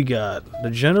Scorch. What do we got? The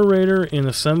generator in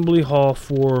Assembly Hall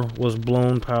 4 was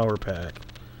blown power pack.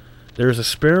 There's a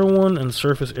spare one in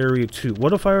Surface Area 2.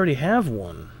 What if I already have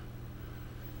one?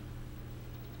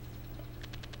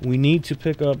 We need to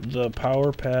pick up the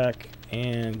power pack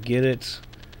and get it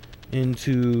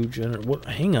into what?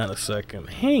 Hang on a second.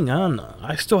 Hang on.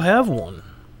 I still have one.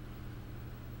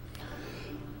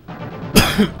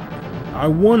 I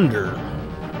wonder.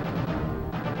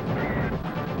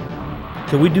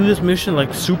 Can we do this mission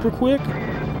like super quick?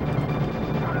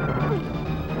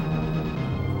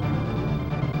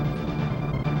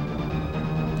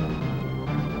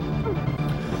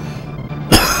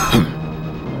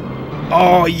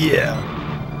 Oh yeah.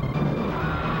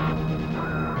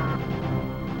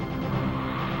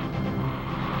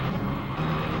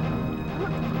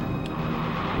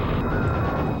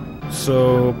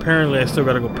 So apparently I still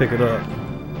gotta go pick it up.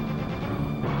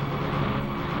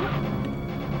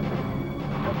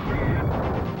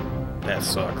 That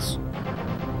sucks.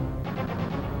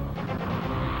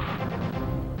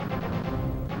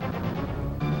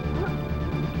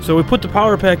 So we put the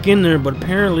power pack in there, but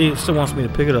apparently it still wants me to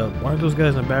pick it up. Why are those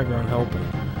guys in the background helping?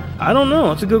 I don't know.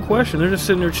 That's a good question. They're just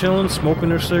sitting there chilling, smoking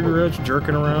their cigarettes,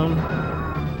 jerking around.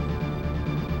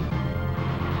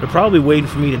 They're probably waiting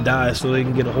for me to die so they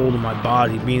can get a hold of my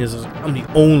body, being as I'm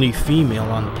the only female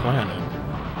on the planet.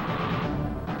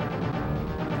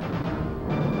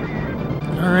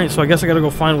 Alright, so I guess I gotta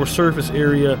go find where surface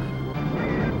area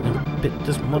and bit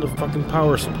this motherfucking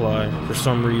power supply for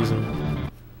some reason.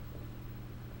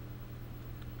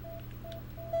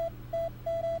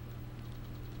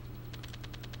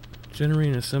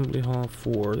 Generating Assembly Hall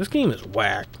 4. This game is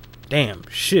whack. Damn,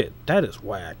 shit, that is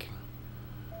whack.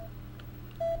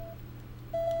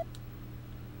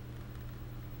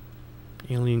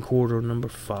 Alien Corridor number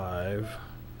 5.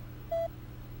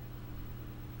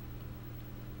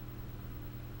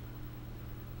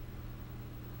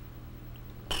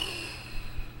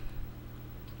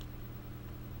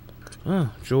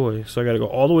 Oh, joy. So I gotta go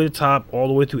all the way to the top, all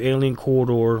the way through Alien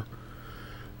Corridor,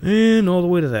 and all the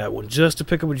way to that one, just to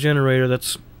pick up a generator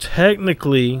that's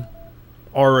technically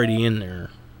already in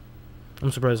there.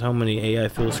 I'm surprised how many AI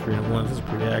fill screen at once is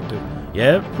pretty active.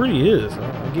 Yeah, it pretty is.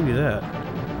 I'll give you that.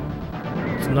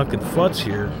 It's knuckin' futz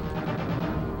here.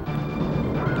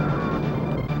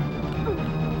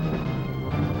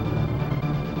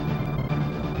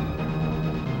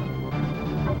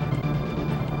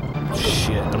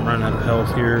 Shit, I'm running out of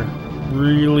health here.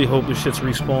 Really hope this shit's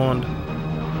respawned.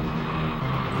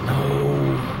 No.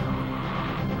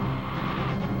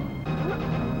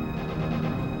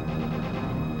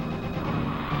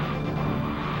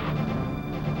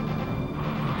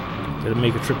 Gotta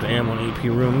make a trip to ammo and AP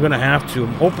room. I'm gonna have to.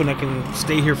 I'm hoping I can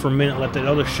stay here for a minute, let that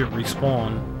other shit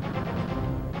respawn.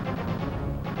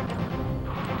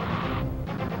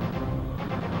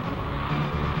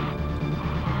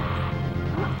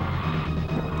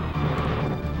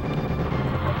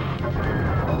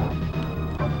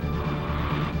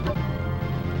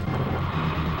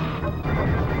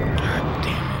 God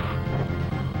damn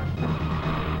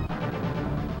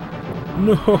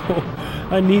it. No,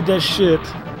 I need that shit.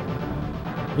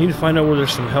 I need to find out where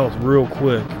there's some health real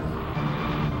quick.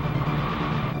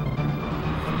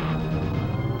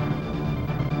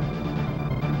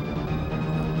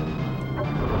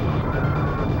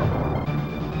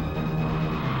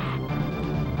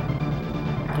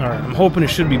 Alright, I'm hoping it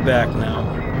should be back now.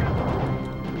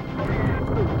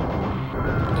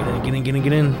 Get in, get in, get in,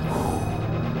 get in.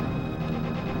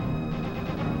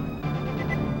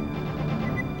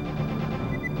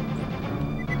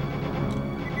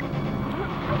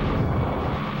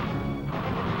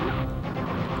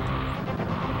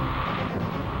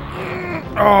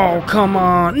 Oh, come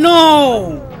on.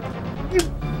 No!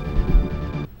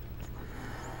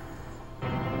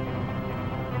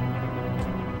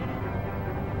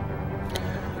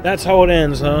 That's how it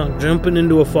ends, huh? Jumping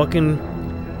into a fucking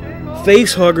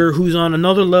face hugger who's on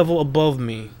another level above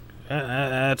me.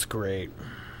 That's great.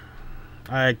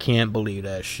 I can't believe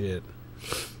that shit.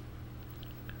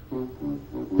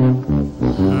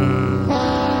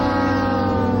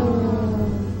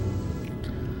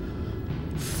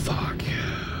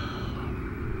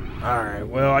 Alright,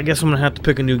 well, I guess I'm gonna have to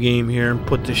pick a new game here and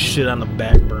put this shit on the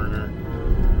back burner.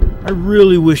 I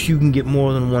really wish you can get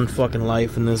more than one fucking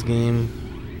life in this game.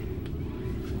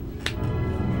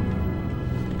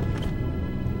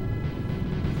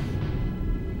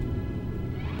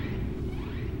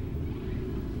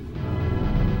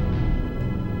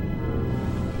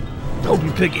 Hope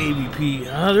you pick AVP.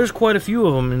 There's quite a few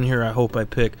of them in here I hope I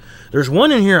pick. There's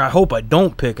one in here I hope I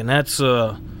don't pick, and that's,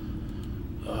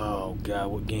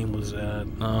 God, what game was that?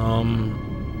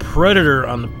 Predator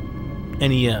on the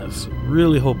NES.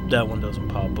 Really hope that one doesn't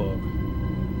pop up.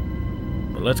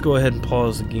 But let's go ahead and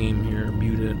pause the game here,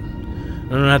 mute it. I'm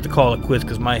gonna have to call it quits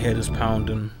because my head is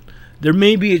pounding. There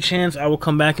may be a chance I will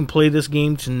come back and play this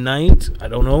game tonight. I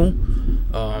don't know.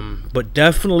 But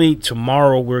definitely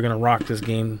tomorrow we're gonna rock this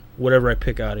game. Whatever I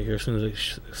pick out of here, as soon as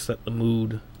I set the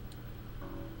mood.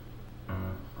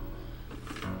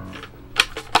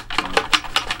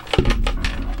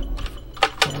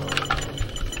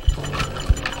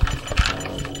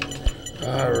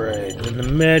 Alright, and the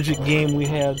magic game we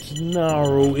have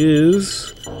tomorrow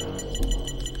is...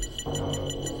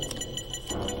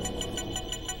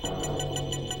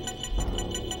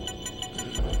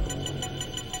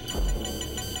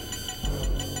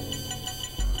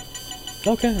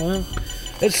 Okay, well,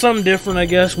 it's something different, I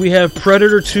guess. We have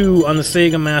Predator 2 on the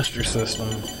Sega Master System.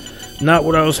 Not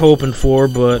what I was hoping for,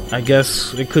 but I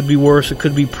guess it could be worse. It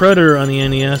could be Predator on the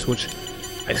NES, which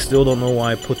I still don't know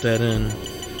why I put that in.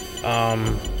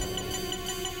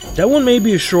 That one may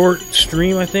be a short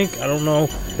stream, I think. I don't know.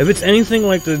 If it's anything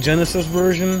like the Genesis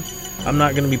version, I'm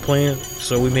not going to be playing it,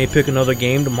 so we may pick another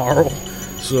game tomorrow.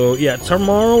 So, yeah,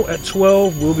 tomorrow at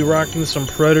 12, we'll be rocking some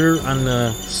Predator on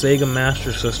the Sega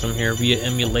Master System here via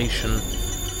emulation.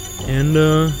 And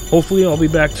hopefully I'll be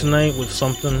back tonight with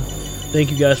something.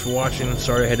 Thank you guys for watching.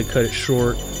 Sorry I had to cut it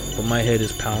short, but my head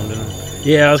is pounding.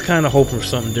 Yeah, I was kind of hoping for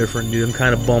something different, dude. I'm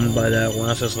kind of bummed by that one. I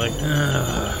was just like,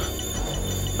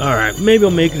 alright, maybe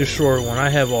I'll make it a short one. I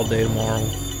have all day tomorrow.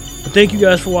 But thank you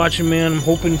guys for watching, man. I'm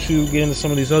hoping to get into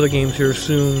some of these other games here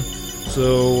soon.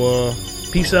 So,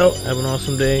 peace out. Have an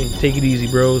awesome day. Take it easy,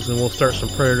 bros. And we'll start some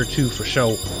Predator 2 for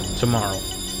show tomorrow.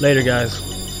 Later, guys.